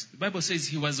Christ. The Bible says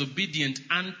he was obedient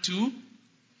unto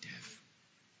death.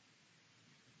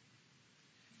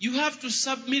 You have to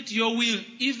submit your will,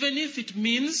 even if it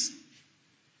means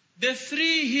the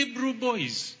 3 Hebrew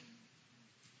boys.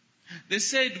 They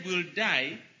said we'll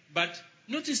die, but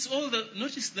notice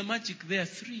the magic there.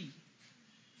 3.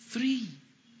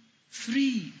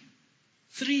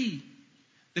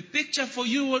 The picture for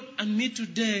you and me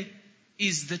today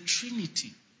is the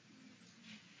Trinity.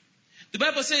 The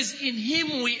Bible says, in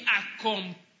him we are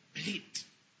complete.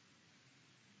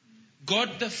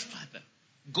 God the Father,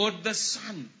 God the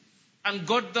Son, and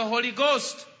God the Holy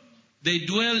Ghost, they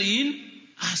dwell in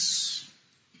us.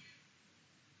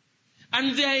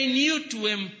 And they are in you to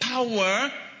empower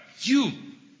you.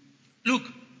 Look,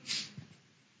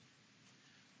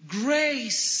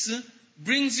 grace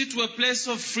brings you to a place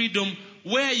of freedom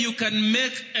where you can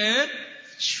make a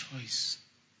choice.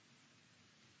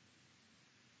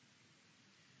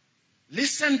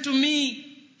 Listen to me.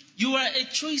 You are a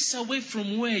choice away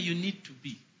from where you need to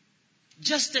be.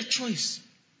 Just a choice.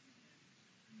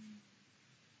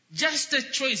 Just a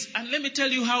choice. And let me tell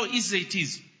you how easy it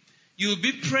is. You'll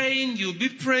be praying,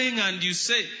 and you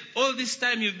say, all this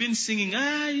time you've been singing,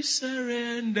 I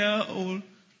surrender all.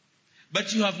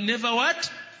 But you have never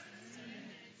what?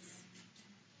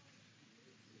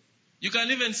 You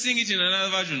can even sing it in another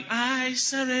version. I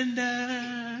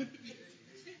surrender.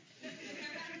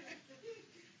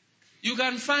 You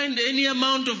can find any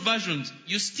amount of versions.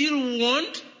 You still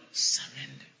won't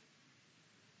surrender.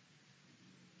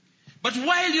 But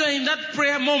while you are in that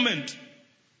prayer moment,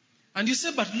 and you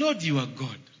say, but Lord, you are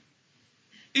God.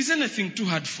 Is anything too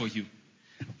hard for you?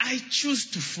 I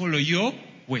choose to follow your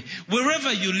way.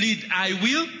 Wherever you lead, I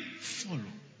will follow.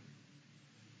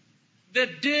 The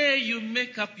day you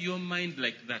make up your mind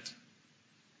like that,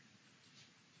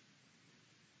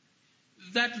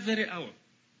 that very hour,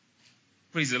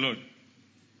 praise the Lord,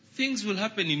 things will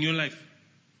happen in your life.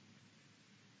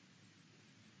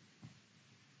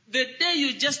 The day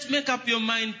you just make up your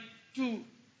mind to,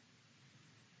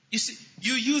 you see,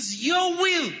 you use your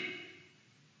will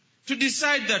to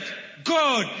decide that,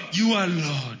 God, you are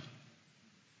Lord.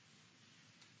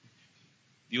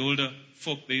 The older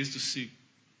folk, they used to sing,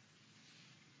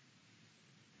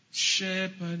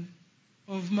 Shepherd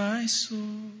of my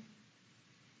soul,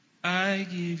 I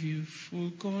give you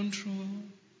full control.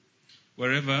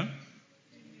 Wherever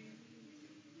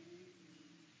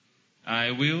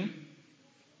I will,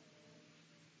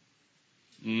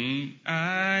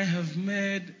 I have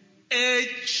made a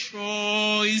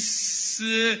choice.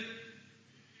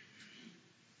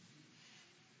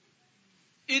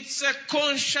 It's a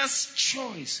conscious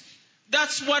choice.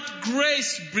 That's what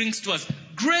grace brings to us.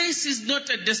 Grace is not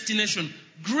a destination.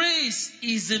 Grace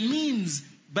is a means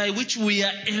by which we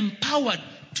are empowered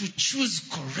to choose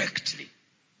correctly.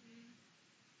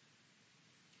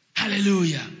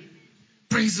 Hallelujah.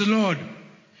 Praise the Lord.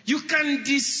 You can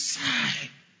decide.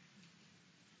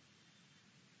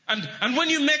 And when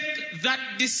you make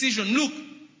that decision, look,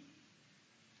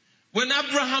 when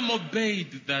Abraham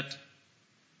obeyed that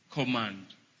command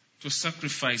to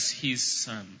sacrifice his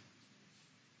son,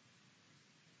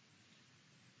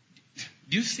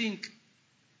 do you think,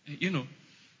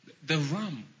 the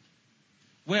ram,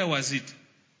 where was it?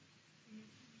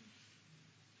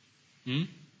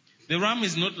 The ram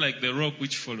is not like the rock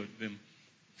which followed them,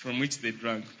 from which they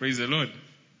drank. Praise the Lord.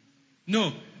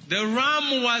 No, the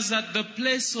ram was at the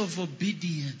place of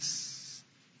obedience.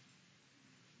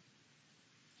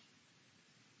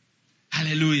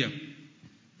 Hallelujah.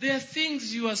 There are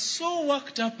things you are so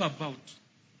worked up about.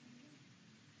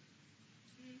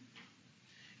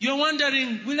 You're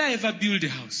wondering, will I ever build a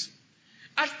house?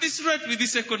 At this rate, with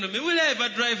this economy, will I ever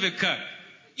drive a car?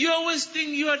 You're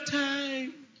wasting your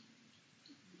time.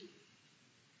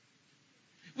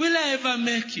 Will I ever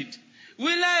make it?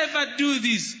 Will I ever do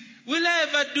this? Will I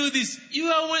ever do this? You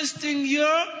are wasting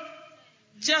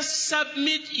just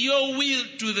submit your will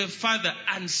to the Father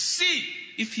and see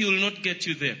if He will not get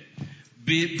you there.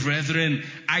 Brethren,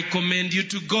 I commend you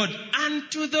to God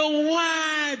and to the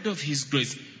word of His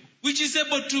grace, which is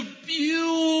able to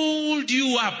build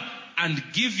you up and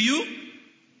give you,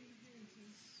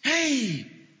 hey,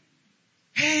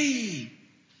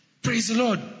 praise the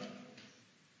Lord.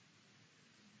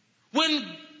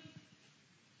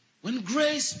 When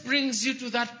grace brings you to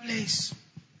that place,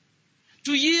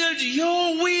 to yield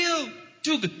your will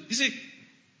to God. You see,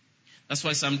 that's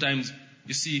why sometimes,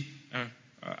 you see,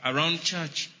 around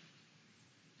church,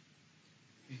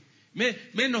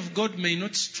 men of God may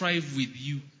not strive with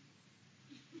you.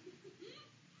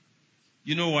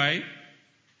 You know why?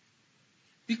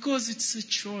 Because it's a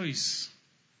choice.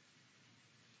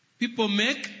 People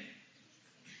make.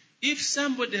 If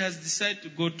somebody has decided to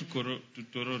go to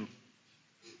Tororo,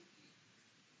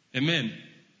 amen,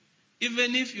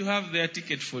 even if you have their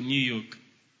ticket for New York,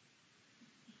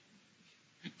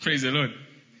 praise the Lord,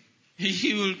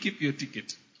 He will keep your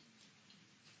ticket.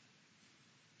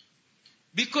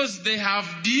 Because they have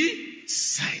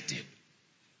decided.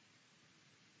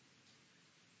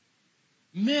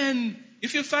 Men,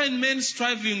 if you find men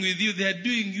striving with you, they are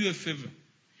doing you a favor.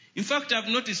 In fact, I've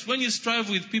noticed when you strive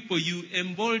with people, you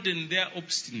embolden their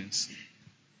obstinacy.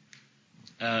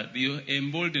 You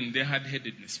embolden their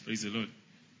hard-headedness. Praise the Lord.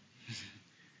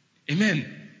 Amen.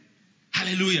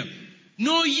 Hallelujah.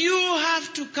 No, you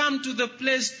have to come to the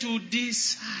place to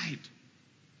decide.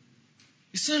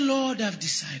 You say, Lord, I've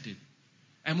decided.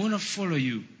 I'm going to follow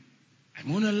you. I'm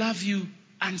going to love you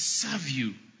and serve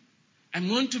you. I'm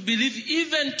going to believe.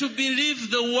 Even to believe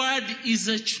the word is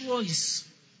a choice.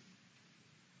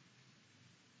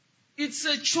 It's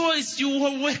a choice. You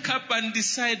will wake up and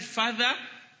decide, Father,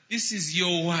 this is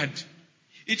your word.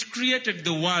 It created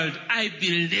the world. I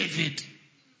believe it.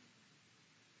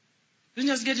 Then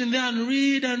just get in there and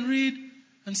read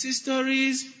and see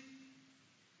stories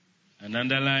and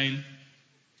underline.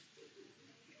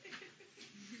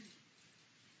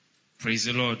 Praise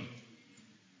the Lord.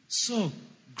 So,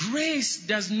 grace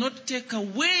does not take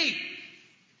away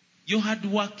your hard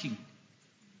working.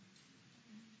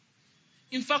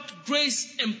 In fact,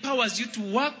 grace empowers you to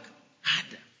work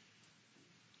harder.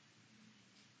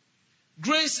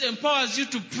 Grace empowers you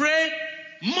to pray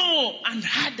more and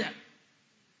harder.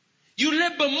 You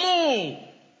labor more.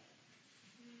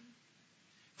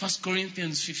 1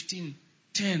 Corinthians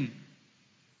 15:10.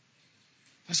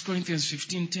 1 Corinthians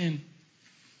 15:10.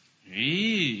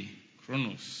 Hey,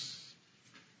 Chronos.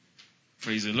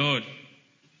 Praise the Lord.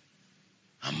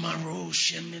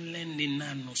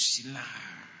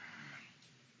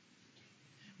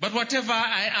 But whatever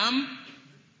I am,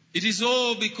 it is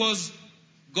all because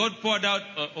God poured out.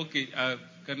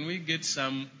 Can we get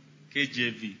some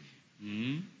KJV?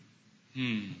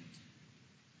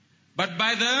 But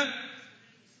by the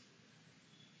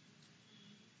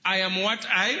I am what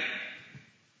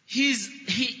he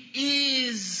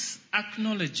is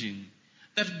acknowledging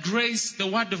that grace, the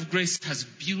word of grace, has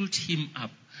built him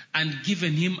up and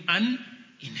given him an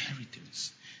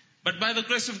inheritance. But by the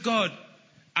grace of God,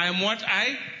 I am what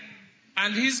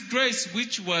and his grace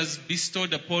which was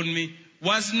bestowed upon me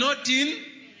was not in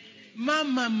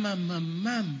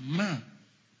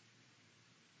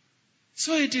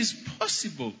So it is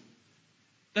possible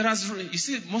that as you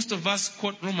see, most of us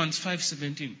quote Romans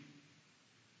 5:17.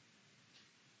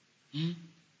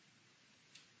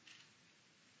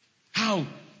 How?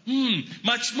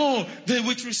 Much more they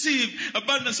which receive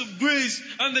abundance of grace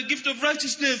and the gift of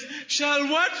righteousness shall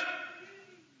what?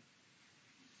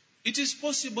 It is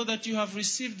possible that you have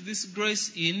received this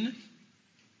grace in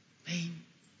vain.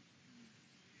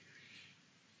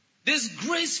 There's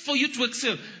grace for you to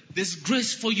excel. There's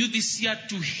grace for you this year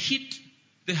to hit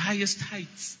the highest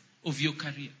heights of your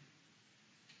career.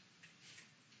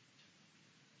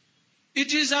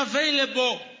 It is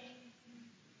available.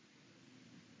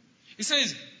 He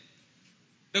says,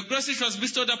 the grace which was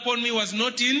bestowed upon me was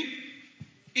not in.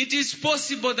 It is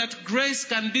possible that grace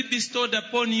can be bestowed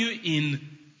upon you in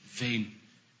vain.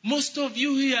 Most of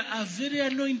you here are very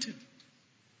anointed.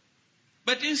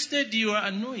 But instead you are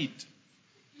annoyed.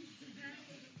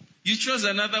 You chose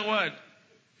another word,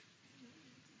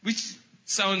 which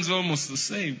sounds almost the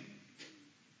same.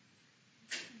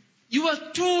 You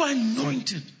are too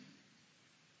anointed.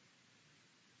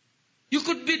 You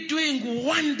could be doing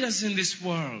wonders in this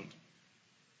world.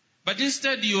 But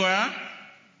instead you are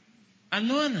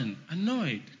annoyed.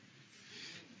 Annoyed.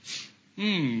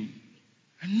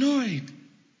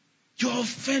 You're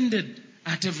offended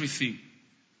at everything.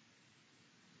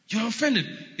 You're offended.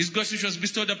 His grace which was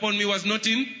bestowed upon me was not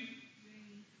in.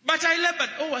 But I labored.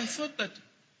 I thought that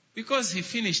because he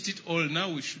finished it all, now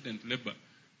we shouldn't labor.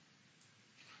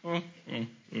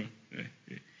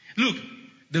 Look,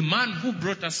 the man who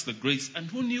brought us the grace and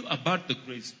who knew about the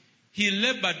grace, he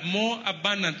labored more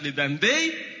abundantly than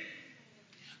they.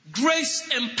 Grace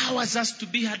empowers us to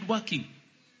be hardworking.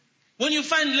 When you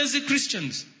find lazy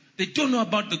Christians, they don't know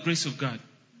about the grace of God.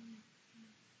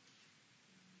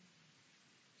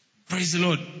 Praise the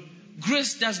Lord.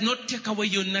 Grace does not take away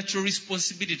your natural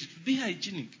responsibility to be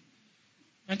hygienic.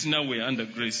 And now we're under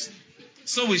grace.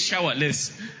 So we shower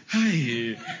less.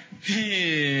 He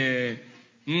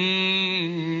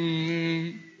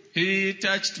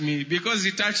touched me. Because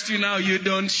he touched you now, you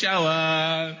don't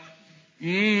shower.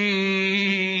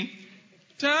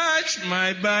 Touch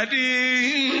my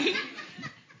body.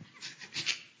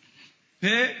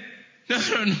 No.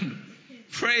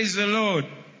 Praise the Lord.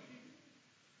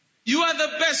 You are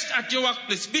the best at your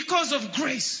workplace because of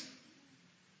grace.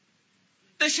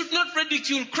 They should not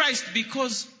ridicule Christ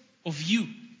because of you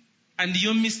and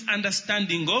your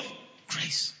misunderstanding of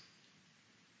grace.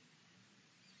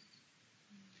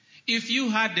 If you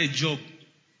had a job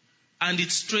and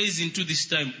it strays into this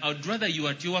time, I would rather you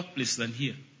at your workplace than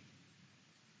here.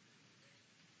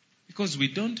 Because we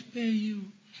don't pay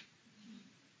you.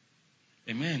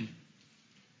 Amen.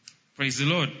 Praise the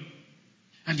Lord.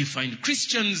 And you find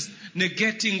Christians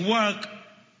negating work,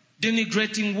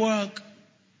 denigrating work.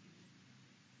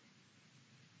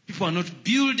 People are not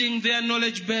building their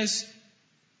knowledge base.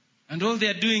 And all they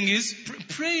are doing is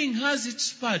praying has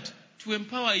its part to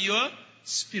empower your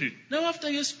spirit. Now after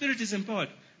your spirit is empowered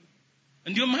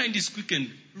and your mind is quickened,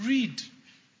 read.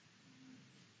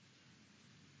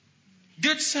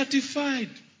 Get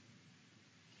certified.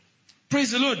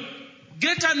 Praise the Lord.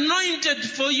 Get anointed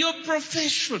for your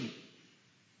profession.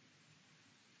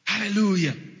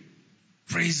 Hallelujah.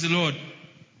 Praise the Lord.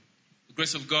 The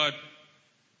grace of God.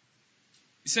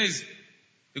 He says,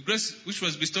 the grace which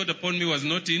was bestowed upon me was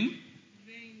not in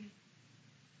vain.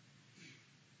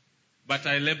 But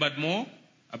I labored more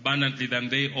abundantly than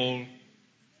they all.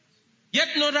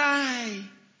 Yet not I,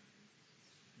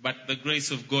 but the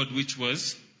grace of God which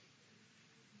was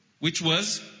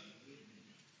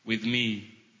with me.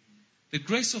 The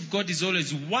grace of God is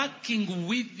always working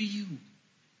with you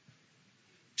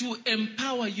to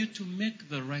empower you to make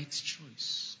the right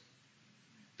choice.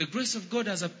 The grace of God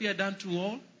has appeared unto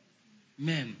all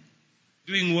men.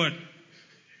 Doing what?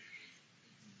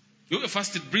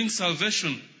 First it brings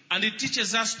salvation And it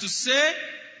teaches us to say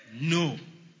no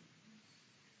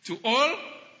to all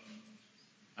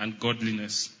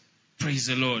ungodliness. Praise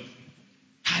the Lord.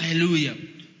 Hallelujah.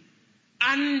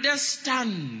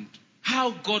 Understand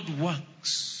how God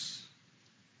works.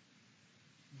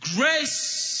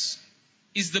 Grace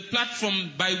is the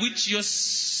platform by which your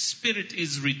spirit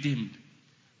is redeemed.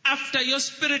 After your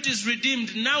spirit is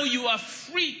redeemed, now you are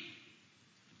free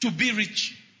to be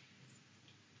rich.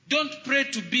 Don't pray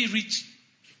to be rich.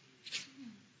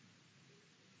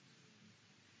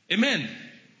 Amen.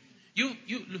 You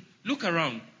look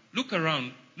around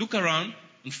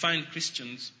and find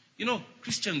Christians. You know,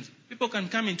 Christians, people can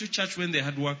come into church when they're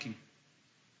hardworking.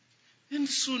 Then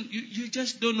soon, you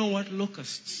just don't know what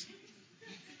locusts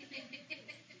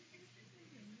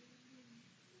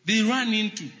they run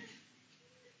into.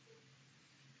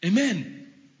 Amen.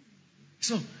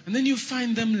 So, and then you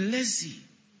find them lazy.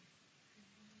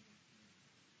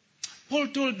 Paul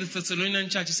told the Thessalonian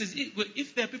church, he says,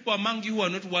 if there are people among you who are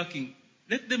not working,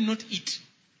 let them not eat.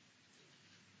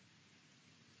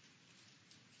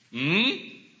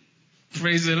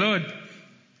 Praise the Lord.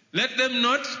 Let them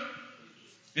not.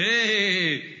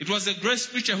 Hey, it was a grace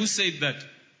preacher who said that.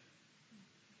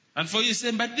 And for you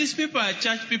saying, but these people are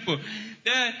church people.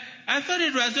 I thought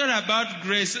it was not about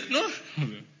grace. No.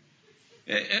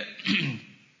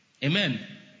 Amen.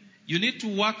 You need to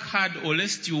work hard or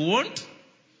lest you won't.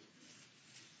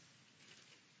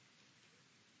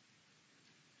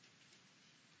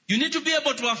 You need to be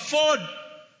able to afford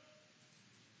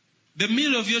the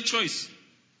meal of your choice.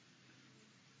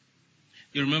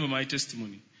 You remember my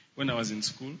testimony when I was in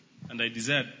school and I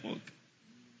desired pork.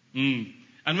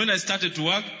 And when I started to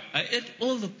work, I ate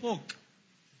all the pork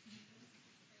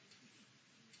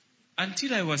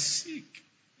until I was sick.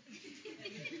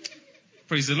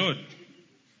 Praise the Lord.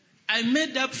 I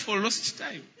made up for lost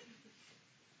time.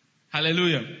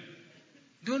 Hallelujah.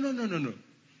 No.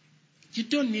 You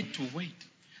don't need to wait.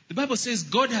 The Bible says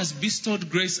God has bestowed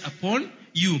grace upon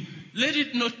you. Let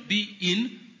it not be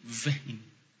in vain.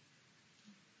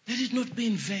 Let it not be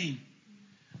in vain.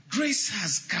 Grace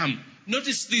has come.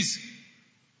 Notice this.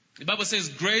 The Bible says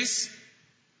grace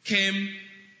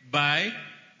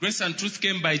and truth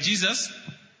came by Jesus.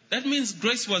 That means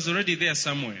grace was already there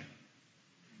somewhere.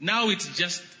 Now it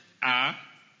just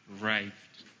arrived.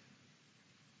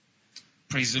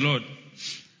 Praise the Lord.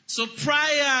 So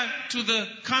prior to the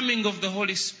coming of the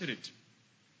Holy Spirit,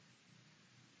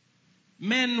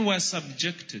 men were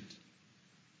subjected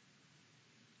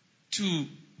to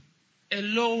a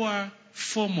lower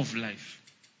form of life.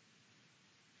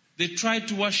 They tried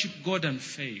to worship God and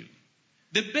failed.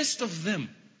 The best of them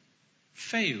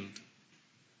failed.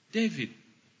 David.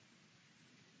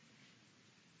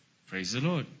 Praise the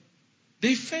Lord.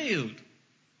 They failed.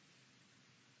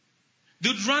 They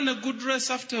would run a good race.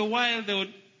 After a while, they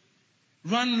would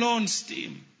run low on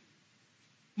steam.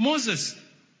 Moses,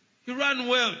 he ran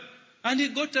well and he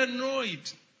got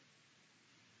annoyed.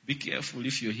 Be careful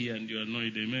if you're here and you're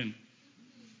annoyed. Amen.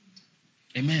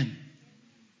 Amen.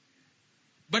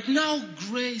 But now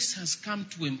grace has come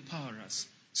to empower us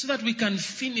so that we can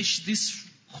finish this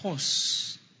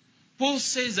course. Paul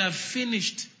says, I've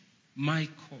finished my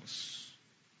course.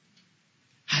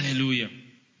 Hallelujah.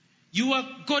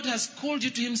 God has called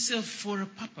you to himself for a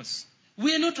purpose.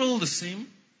 We are not all the same.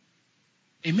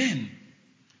 Amen.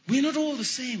 We are not all the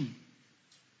same.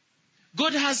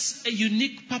 God has a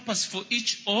unique purpose for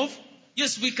each of.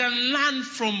 Yes, we can learn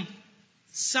from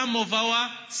some of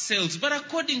ourselves, but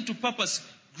according to purpose,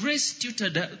 grace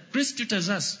tutors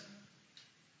us.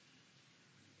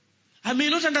 I may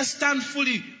not understand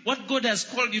fully what God has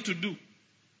called you to do,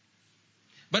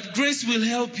 but grace will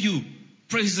help you.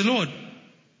 Praise the Lord.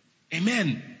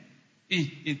 Amen.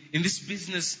 In this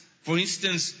business, for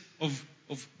instance, of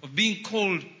being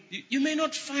called, you may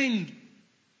not find,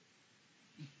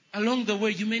 along the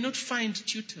way, you may not find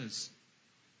tutors.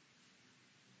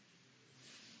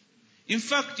 In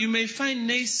fact, you may find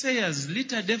naysayers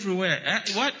littered everywhere.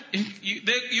 What?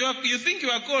 You think you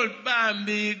are called?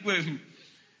 Bambi.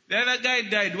 The other guy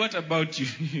died. What about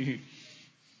you?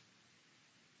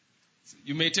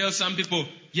 You may tell some people,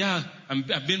 yeah,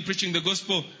 I've been preaching the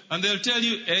gospel. And they'll tell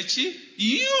you, Echi,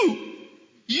 you.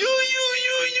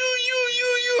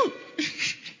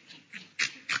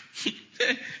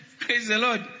 Praise the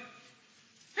Lord.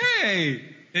 Hey,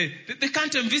 they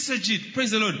can't envisage it.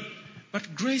 Praise the Lord.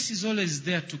 But grace is always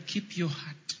there to keep your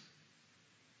heart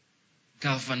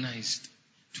galvanized,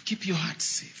 to keep your heart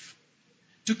safe,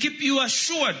 to keep you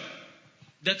assured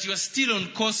that you are still on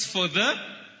course for the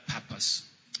purpose.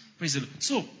 Praise the Lord.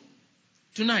 So,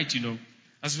 tonight,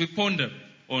 as we ponder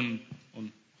on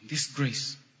this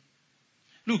grace,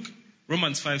 Look,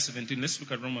 Romans 5:17. Let's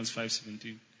look at Romans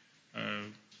 5:17.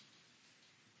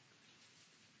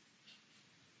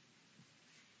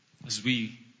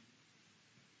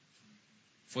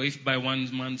 For if by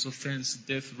one man's offense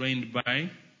death reigned by,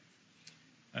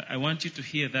 I want you to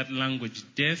hear that language,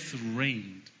 death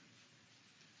reigned.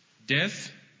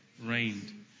 Death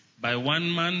reigned. By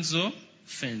one man's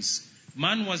offense.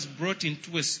 Man was brought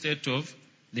into a state of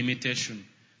limitation.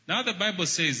 Now the Bible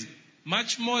says,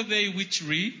 much more they which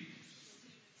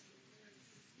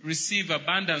receive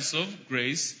abundance of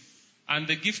grace and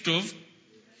the gift of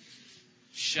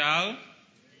shall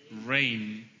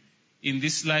reign in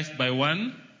this life by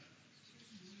one.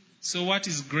 So what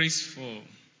is grace for?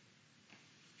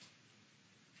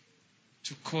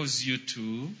 To cause you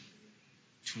to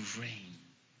reign.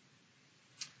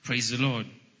 Praise the Lord.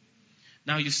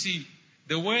 Now you see,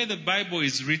 the way the Bible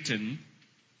is written,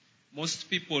 most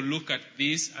people look at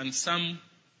this and some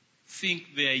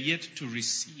think they are yet to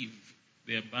receive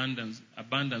the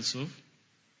abundance of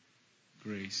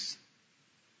grace.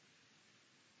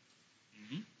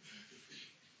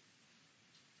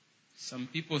 Some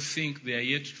people think they are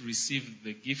yet to receive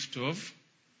the gift of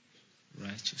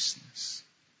righteousness.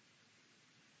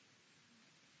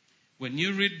 When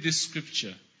you read this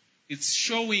scripture, it's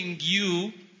showing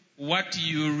you what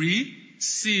you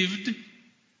received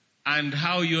and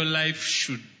how your life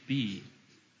should be.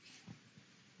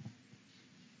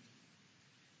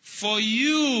 For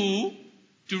you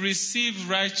to receive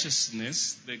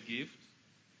righteousness, the gift,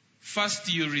 first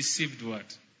you received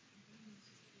what?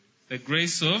 The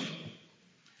grace of.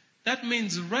 That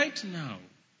means right now,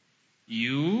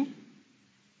 you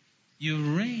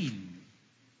reign.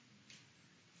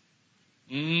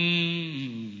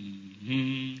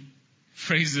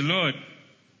 Praise the Lord.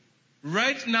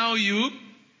 Right now you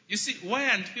see, why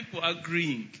aren't people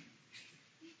agreeing?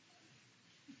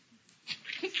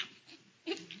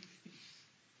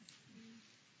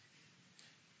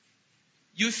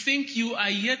 You think you are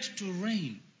yet to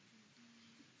reign.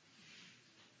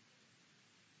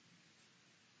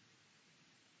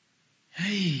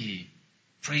 Hey,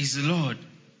 praise the Lord.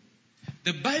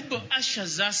 The Bible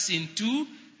ushers us into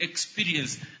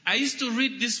experience. I used to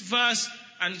read this verse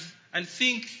and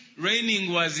think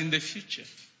reigning was in the future.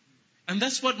 And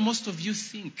that's what most of you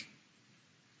think.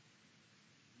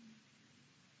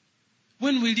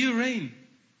 When will you reign?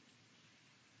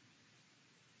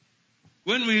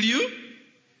 When will you?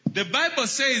 The Bible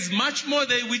says, much more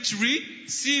they which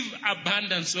receive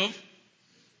abundance of,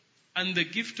 and the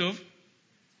gift of,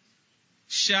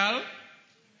 shall.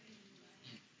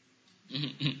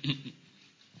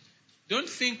 Don't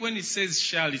think when it says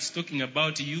shall, it's talking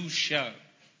about you shall.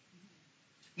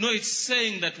 No, it's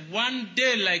saying that one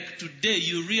day like today,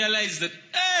 you realize that,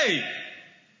 hey,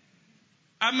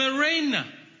 I'm a reigner.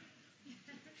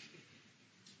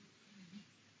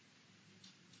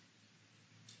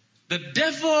 The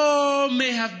devil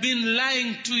may have been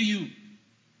lying to you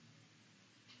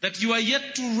that you are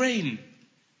yet to reign,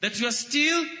 that you are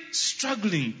still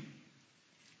struggling.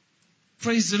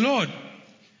 Praise the Lord.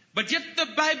 But yet the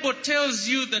Bible tells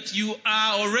you that you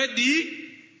are already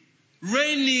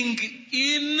reigning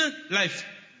in life.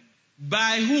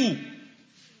 By who?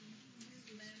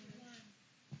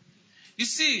 You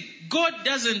see, God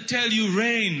doesn't tell you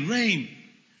reign.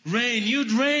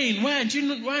 You'd reign. Why aren't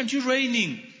you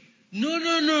reigning?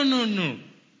 No.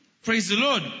 Praise the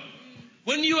Lord.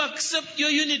 When you accept your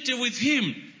unity with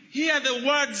Him, hear the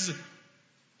words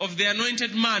of the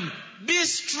anointed man. Be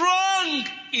strong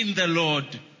in the Lord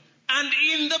and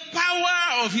in the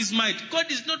power of His might.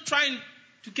 God is not trying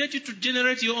to get you to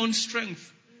generate your own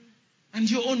strength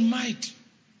and your own might.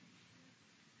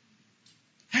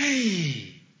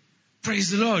 Hey,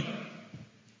 praise the Lord.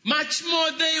 Much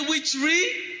more they which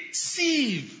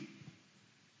receive.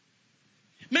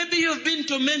 Maybe you've been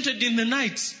tormented in the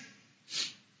night.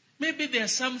 Maybe there are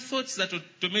some thoughts that will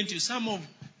torment you. Some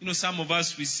of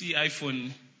us, we see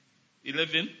iPhone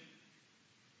 11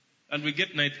 and we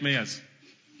get nightmares.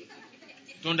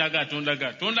 Tondaga.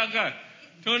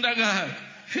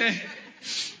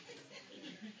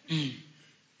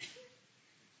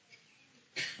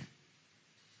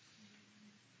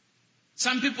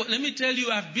 Some people, let me tell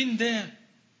you, I've been there.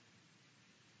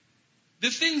 The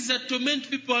things that torment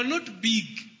people are not big.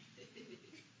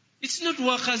 It's not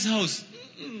worker's house.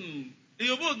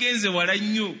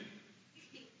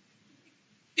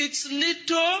 It's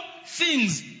little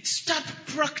things. Start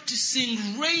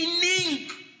practicing reigning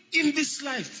in this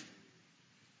life.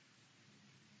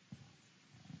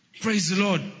 Praise the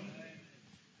Lord.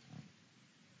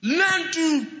 Learn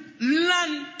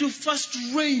to first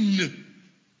reign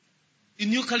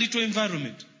in your Kalito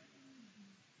environment.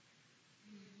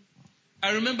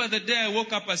 I remember the day I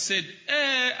woke up, I said,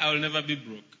 I will never be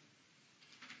broke.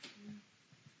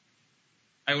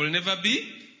 I will never be.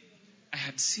 I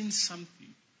had seen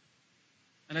something.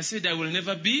 And I said, I will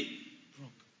never be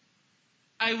broke.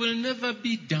 I will never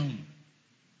be down.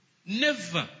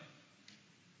 Never.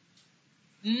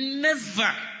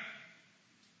 Never.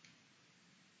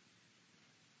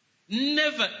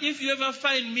 Never. If you ever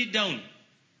find me down,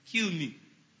 kill me.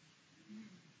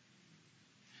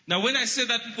 Now when I say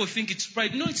that, people think it's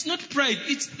pride. No, it's not pride.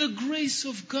 It's the grace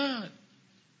of God.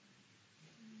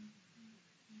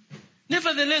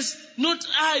 Nevertheless, not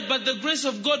I, but the grace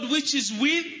of God which is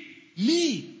with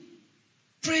me.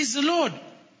 Praise the Lord.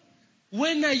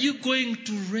 When are you going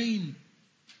to reign?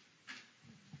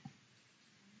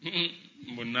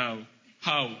 But now,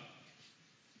 how?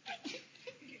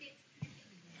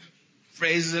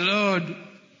 Praise the Lord.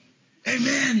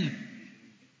 Amen.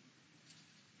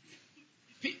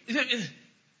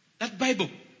 That Bible,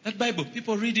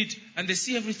 people read it and they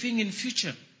see everything in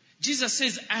future. Jesus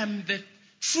says, I am the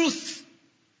truth.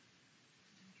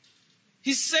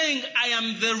 He's saying, I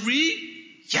am the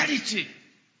reality.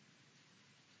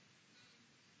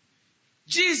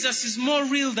 Jesus is more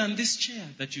real than this chair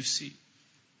that you see.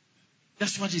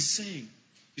 That's what he's saying.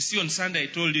 You see, on Sunday I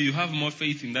told you have more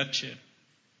faith in that chair.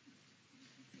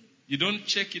 You don't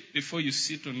check it before you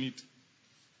sit on it.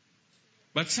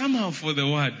 But somehow for the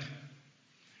word,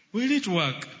 will it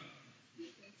work?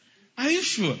 Are you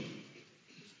sure?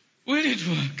 Will it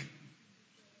work?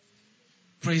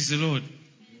 Praise the Lord.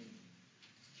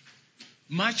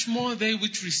 Much more they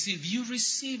which receive. You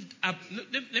received.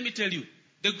 Let me tell you,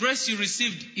 the grace you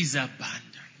received is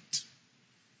abundant.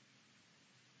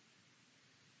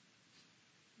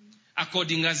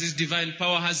 According as his divine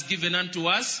power has given unto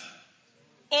us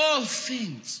all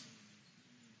things.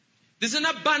 There's an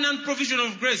abundant provision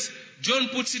of grace. John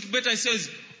puts it better. He says,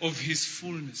 of his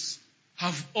fullness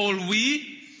have all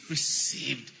we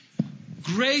received.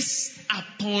 Grace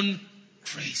upon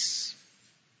grace.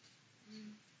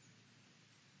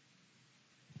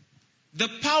 The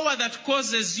power that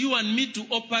causes you and me to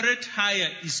operate higher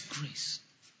is grace.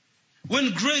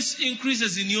 When grace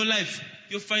increases in your life,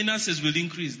 your finances will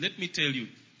increase. Let me tell you.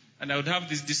 And I would have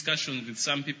this discussion with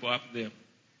some people up there.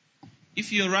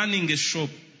 If you're running a shop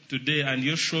today and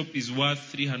your shop is worth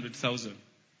 300,000,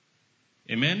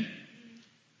 amen?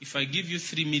 If I give you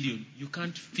 3 million, you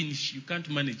can't finish, you can't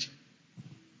manage.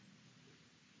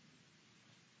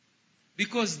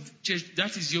 Because, church,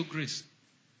 that is your grace.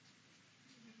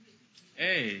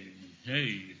 Hey.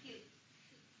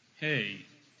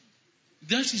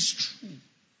 That is true.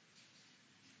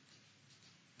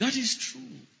 That is true.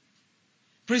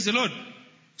 Praise the Lord.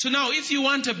 So now, if you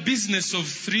want a business of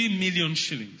 3 million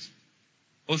shillings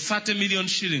or 30 million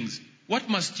shillings, what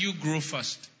must you grow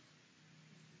first?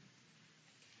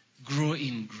 Grow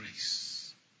in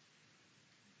grace.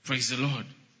 Praise the Lord.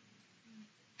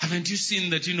 Haven't you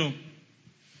seen that,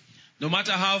 no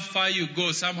matter how far you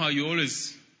go, somehow you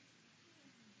always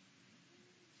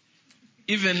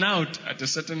even out at a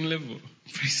certain level.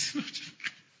 Praise the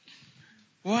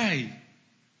Lord.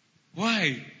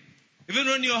 Why? Even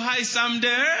when you're high someday,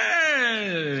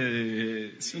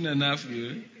 soon enough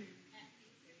you.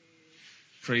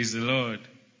 Praise the Lord.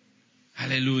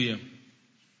 Hallelujah.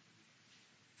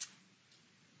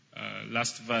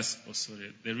 Last verse. Oh,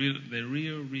 sorry. The real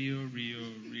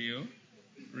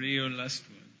last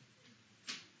one.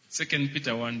 2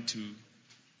 Peter 1:2.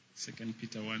 2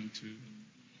 Peter 1:2.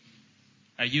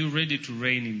 Are you ready to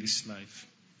reign in this life?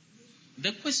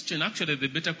 The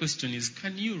better question is,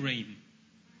 can you reign?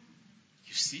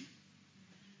 You see?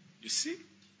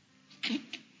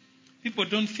 People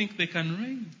don't think they can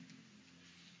reign.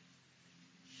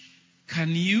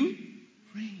 Can you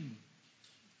reign?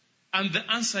 And the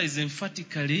answer is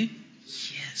emphatically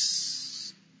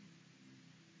yes.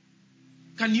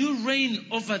 Can you reign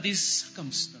over these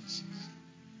circumstances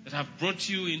that have brought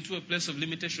you into a place of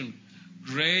limitation?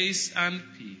 Grace and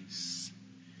peace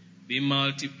be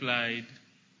multiplied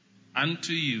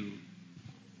unto you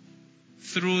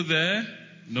through the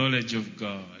knowledge of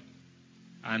God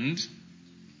and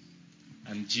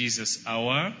Jesus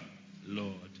our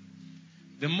Lord.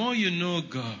 The more you know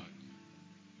God,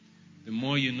 the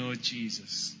more you know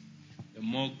Jesus, the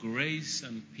more grace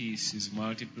and peace is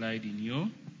multiplied in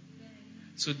you.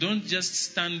 So don't just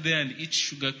stand there and eat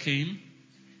sugar cane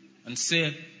and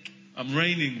say, I'm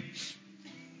reigning.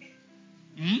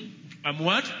 I'm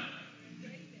what?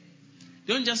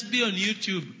 Don't just be on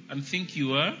YouTube and think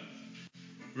you are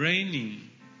reigning.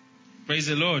 Praise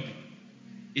the Lord.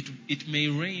 It may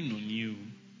rain on you.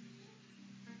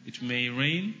 It may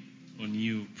rain on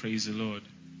you. Praise the Lord.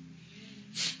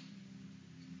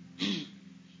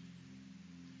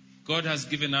 God has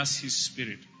given us His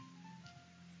Spirit.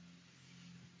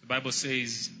 The Bible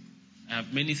says, I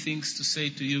have many things to say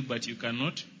to you, but you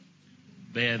cannot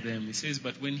bear them. He says,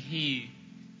 but when He,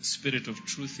 the Spirit of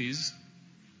truth is,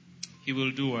 He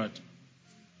will do what?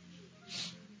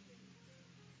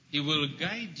 He will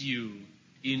guide you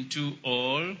into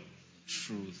all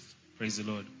truth. Praise the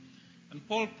Lord. And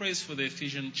Paul prays for the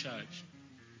Ephesian church.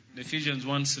 In Ephesians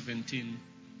 1:17,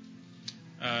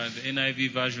 the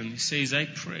NIV version, he says, I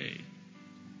pray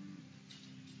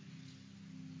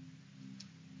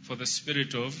for the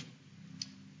spirit of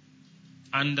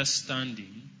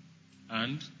understanding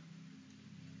and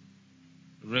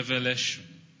revelation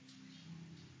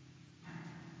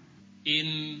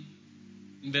in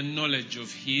the knowledge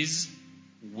of His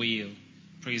will.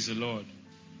 Praise the Lord.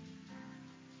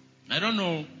 I don't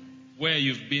know where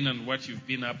you've been and what you've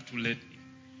been up to lately.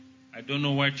 I don't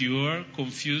know what you are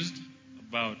confused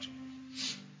about.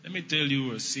 Let me tell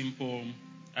you a simple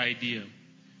idea.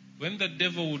 When the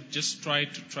devil would just try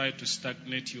to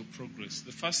stagnate your progress,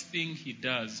 the first thing he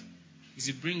does is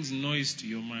he brings noise to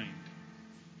your mind.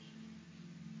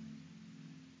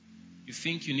 You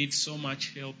think you need so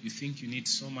much help. You think you need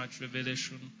so much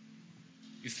revelation.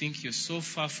 You think you're so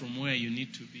far from where you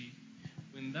need to be.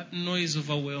 When that noise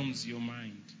overwhelms your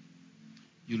mind,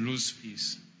 you lose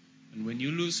peace. And when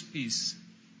you lose peace,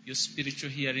 your spiritual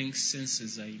hearing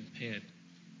senses are impaired.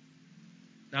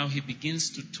 Now he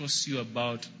begins to toss you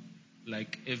about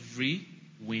like every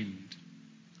wind.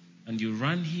 And you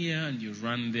run here and you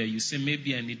run there. You say,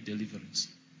 maybe I need deliverance.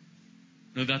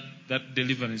 No, that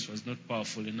deliverance was not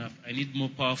powerful enough. I need more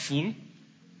powerful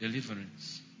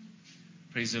deliverance.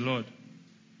 Praise the Lord.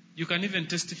 You can even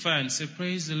testify and say,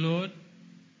 praise the Lord.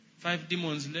 5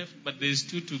 demons left, but there's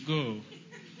 2 to go.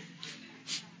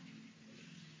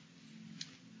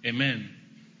 Amen.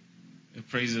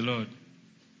 Praise the Lord.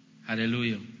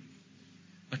 Hallelujah.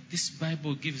 But this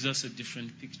Bible gives us a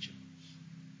different picture.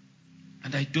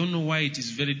 And I don't know why it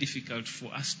is very difficult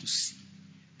for us to see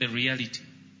the reality.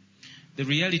 The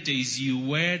reality is you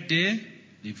were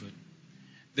delivered.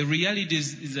 The reality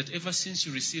is that ever since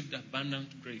you received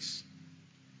abundant grace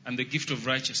and the gift of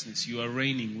righteousness, you are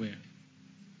reigning where?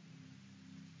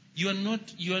 You are not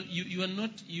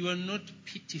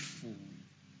pitiful.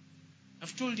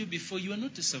 I've told you before, you are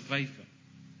not a survivor.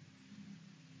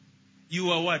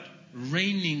 You are what?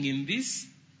 Reigning in this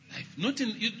life. Not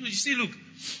in, you see, look,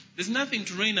 there's nothing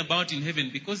to reign about in heaven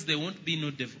because there won't be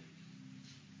no devil.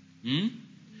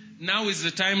 Now is the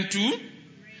time to.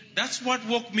 That's what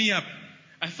woke me up.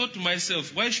 I thought to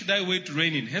myself, why should I wait to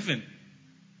reign in heaven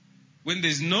when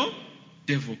there's no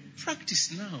devil?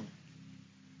 Practice now.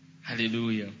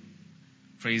 Hallelujah.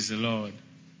 Praise the Lord.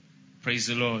 Praise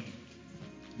the Lord.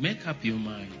 Make up your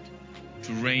mind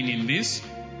to reign in this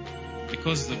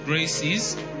because the grace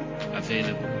is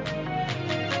available.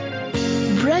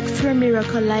 Breakthrough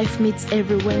Miracle Life meets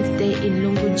every Wednesday in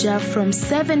Lunguja from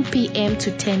 7 p.m.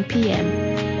 to 10 p.m.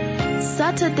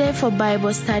 Saturday for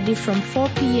Bible study from 4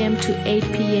 p.m. to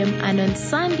 8 p.m. and on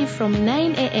Sunday from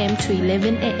 9 a.m. to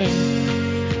 11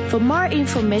 a.m. For more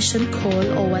information,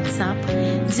 call or WhatsApp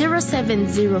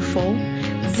 0704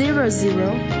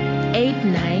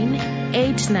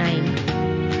 008989.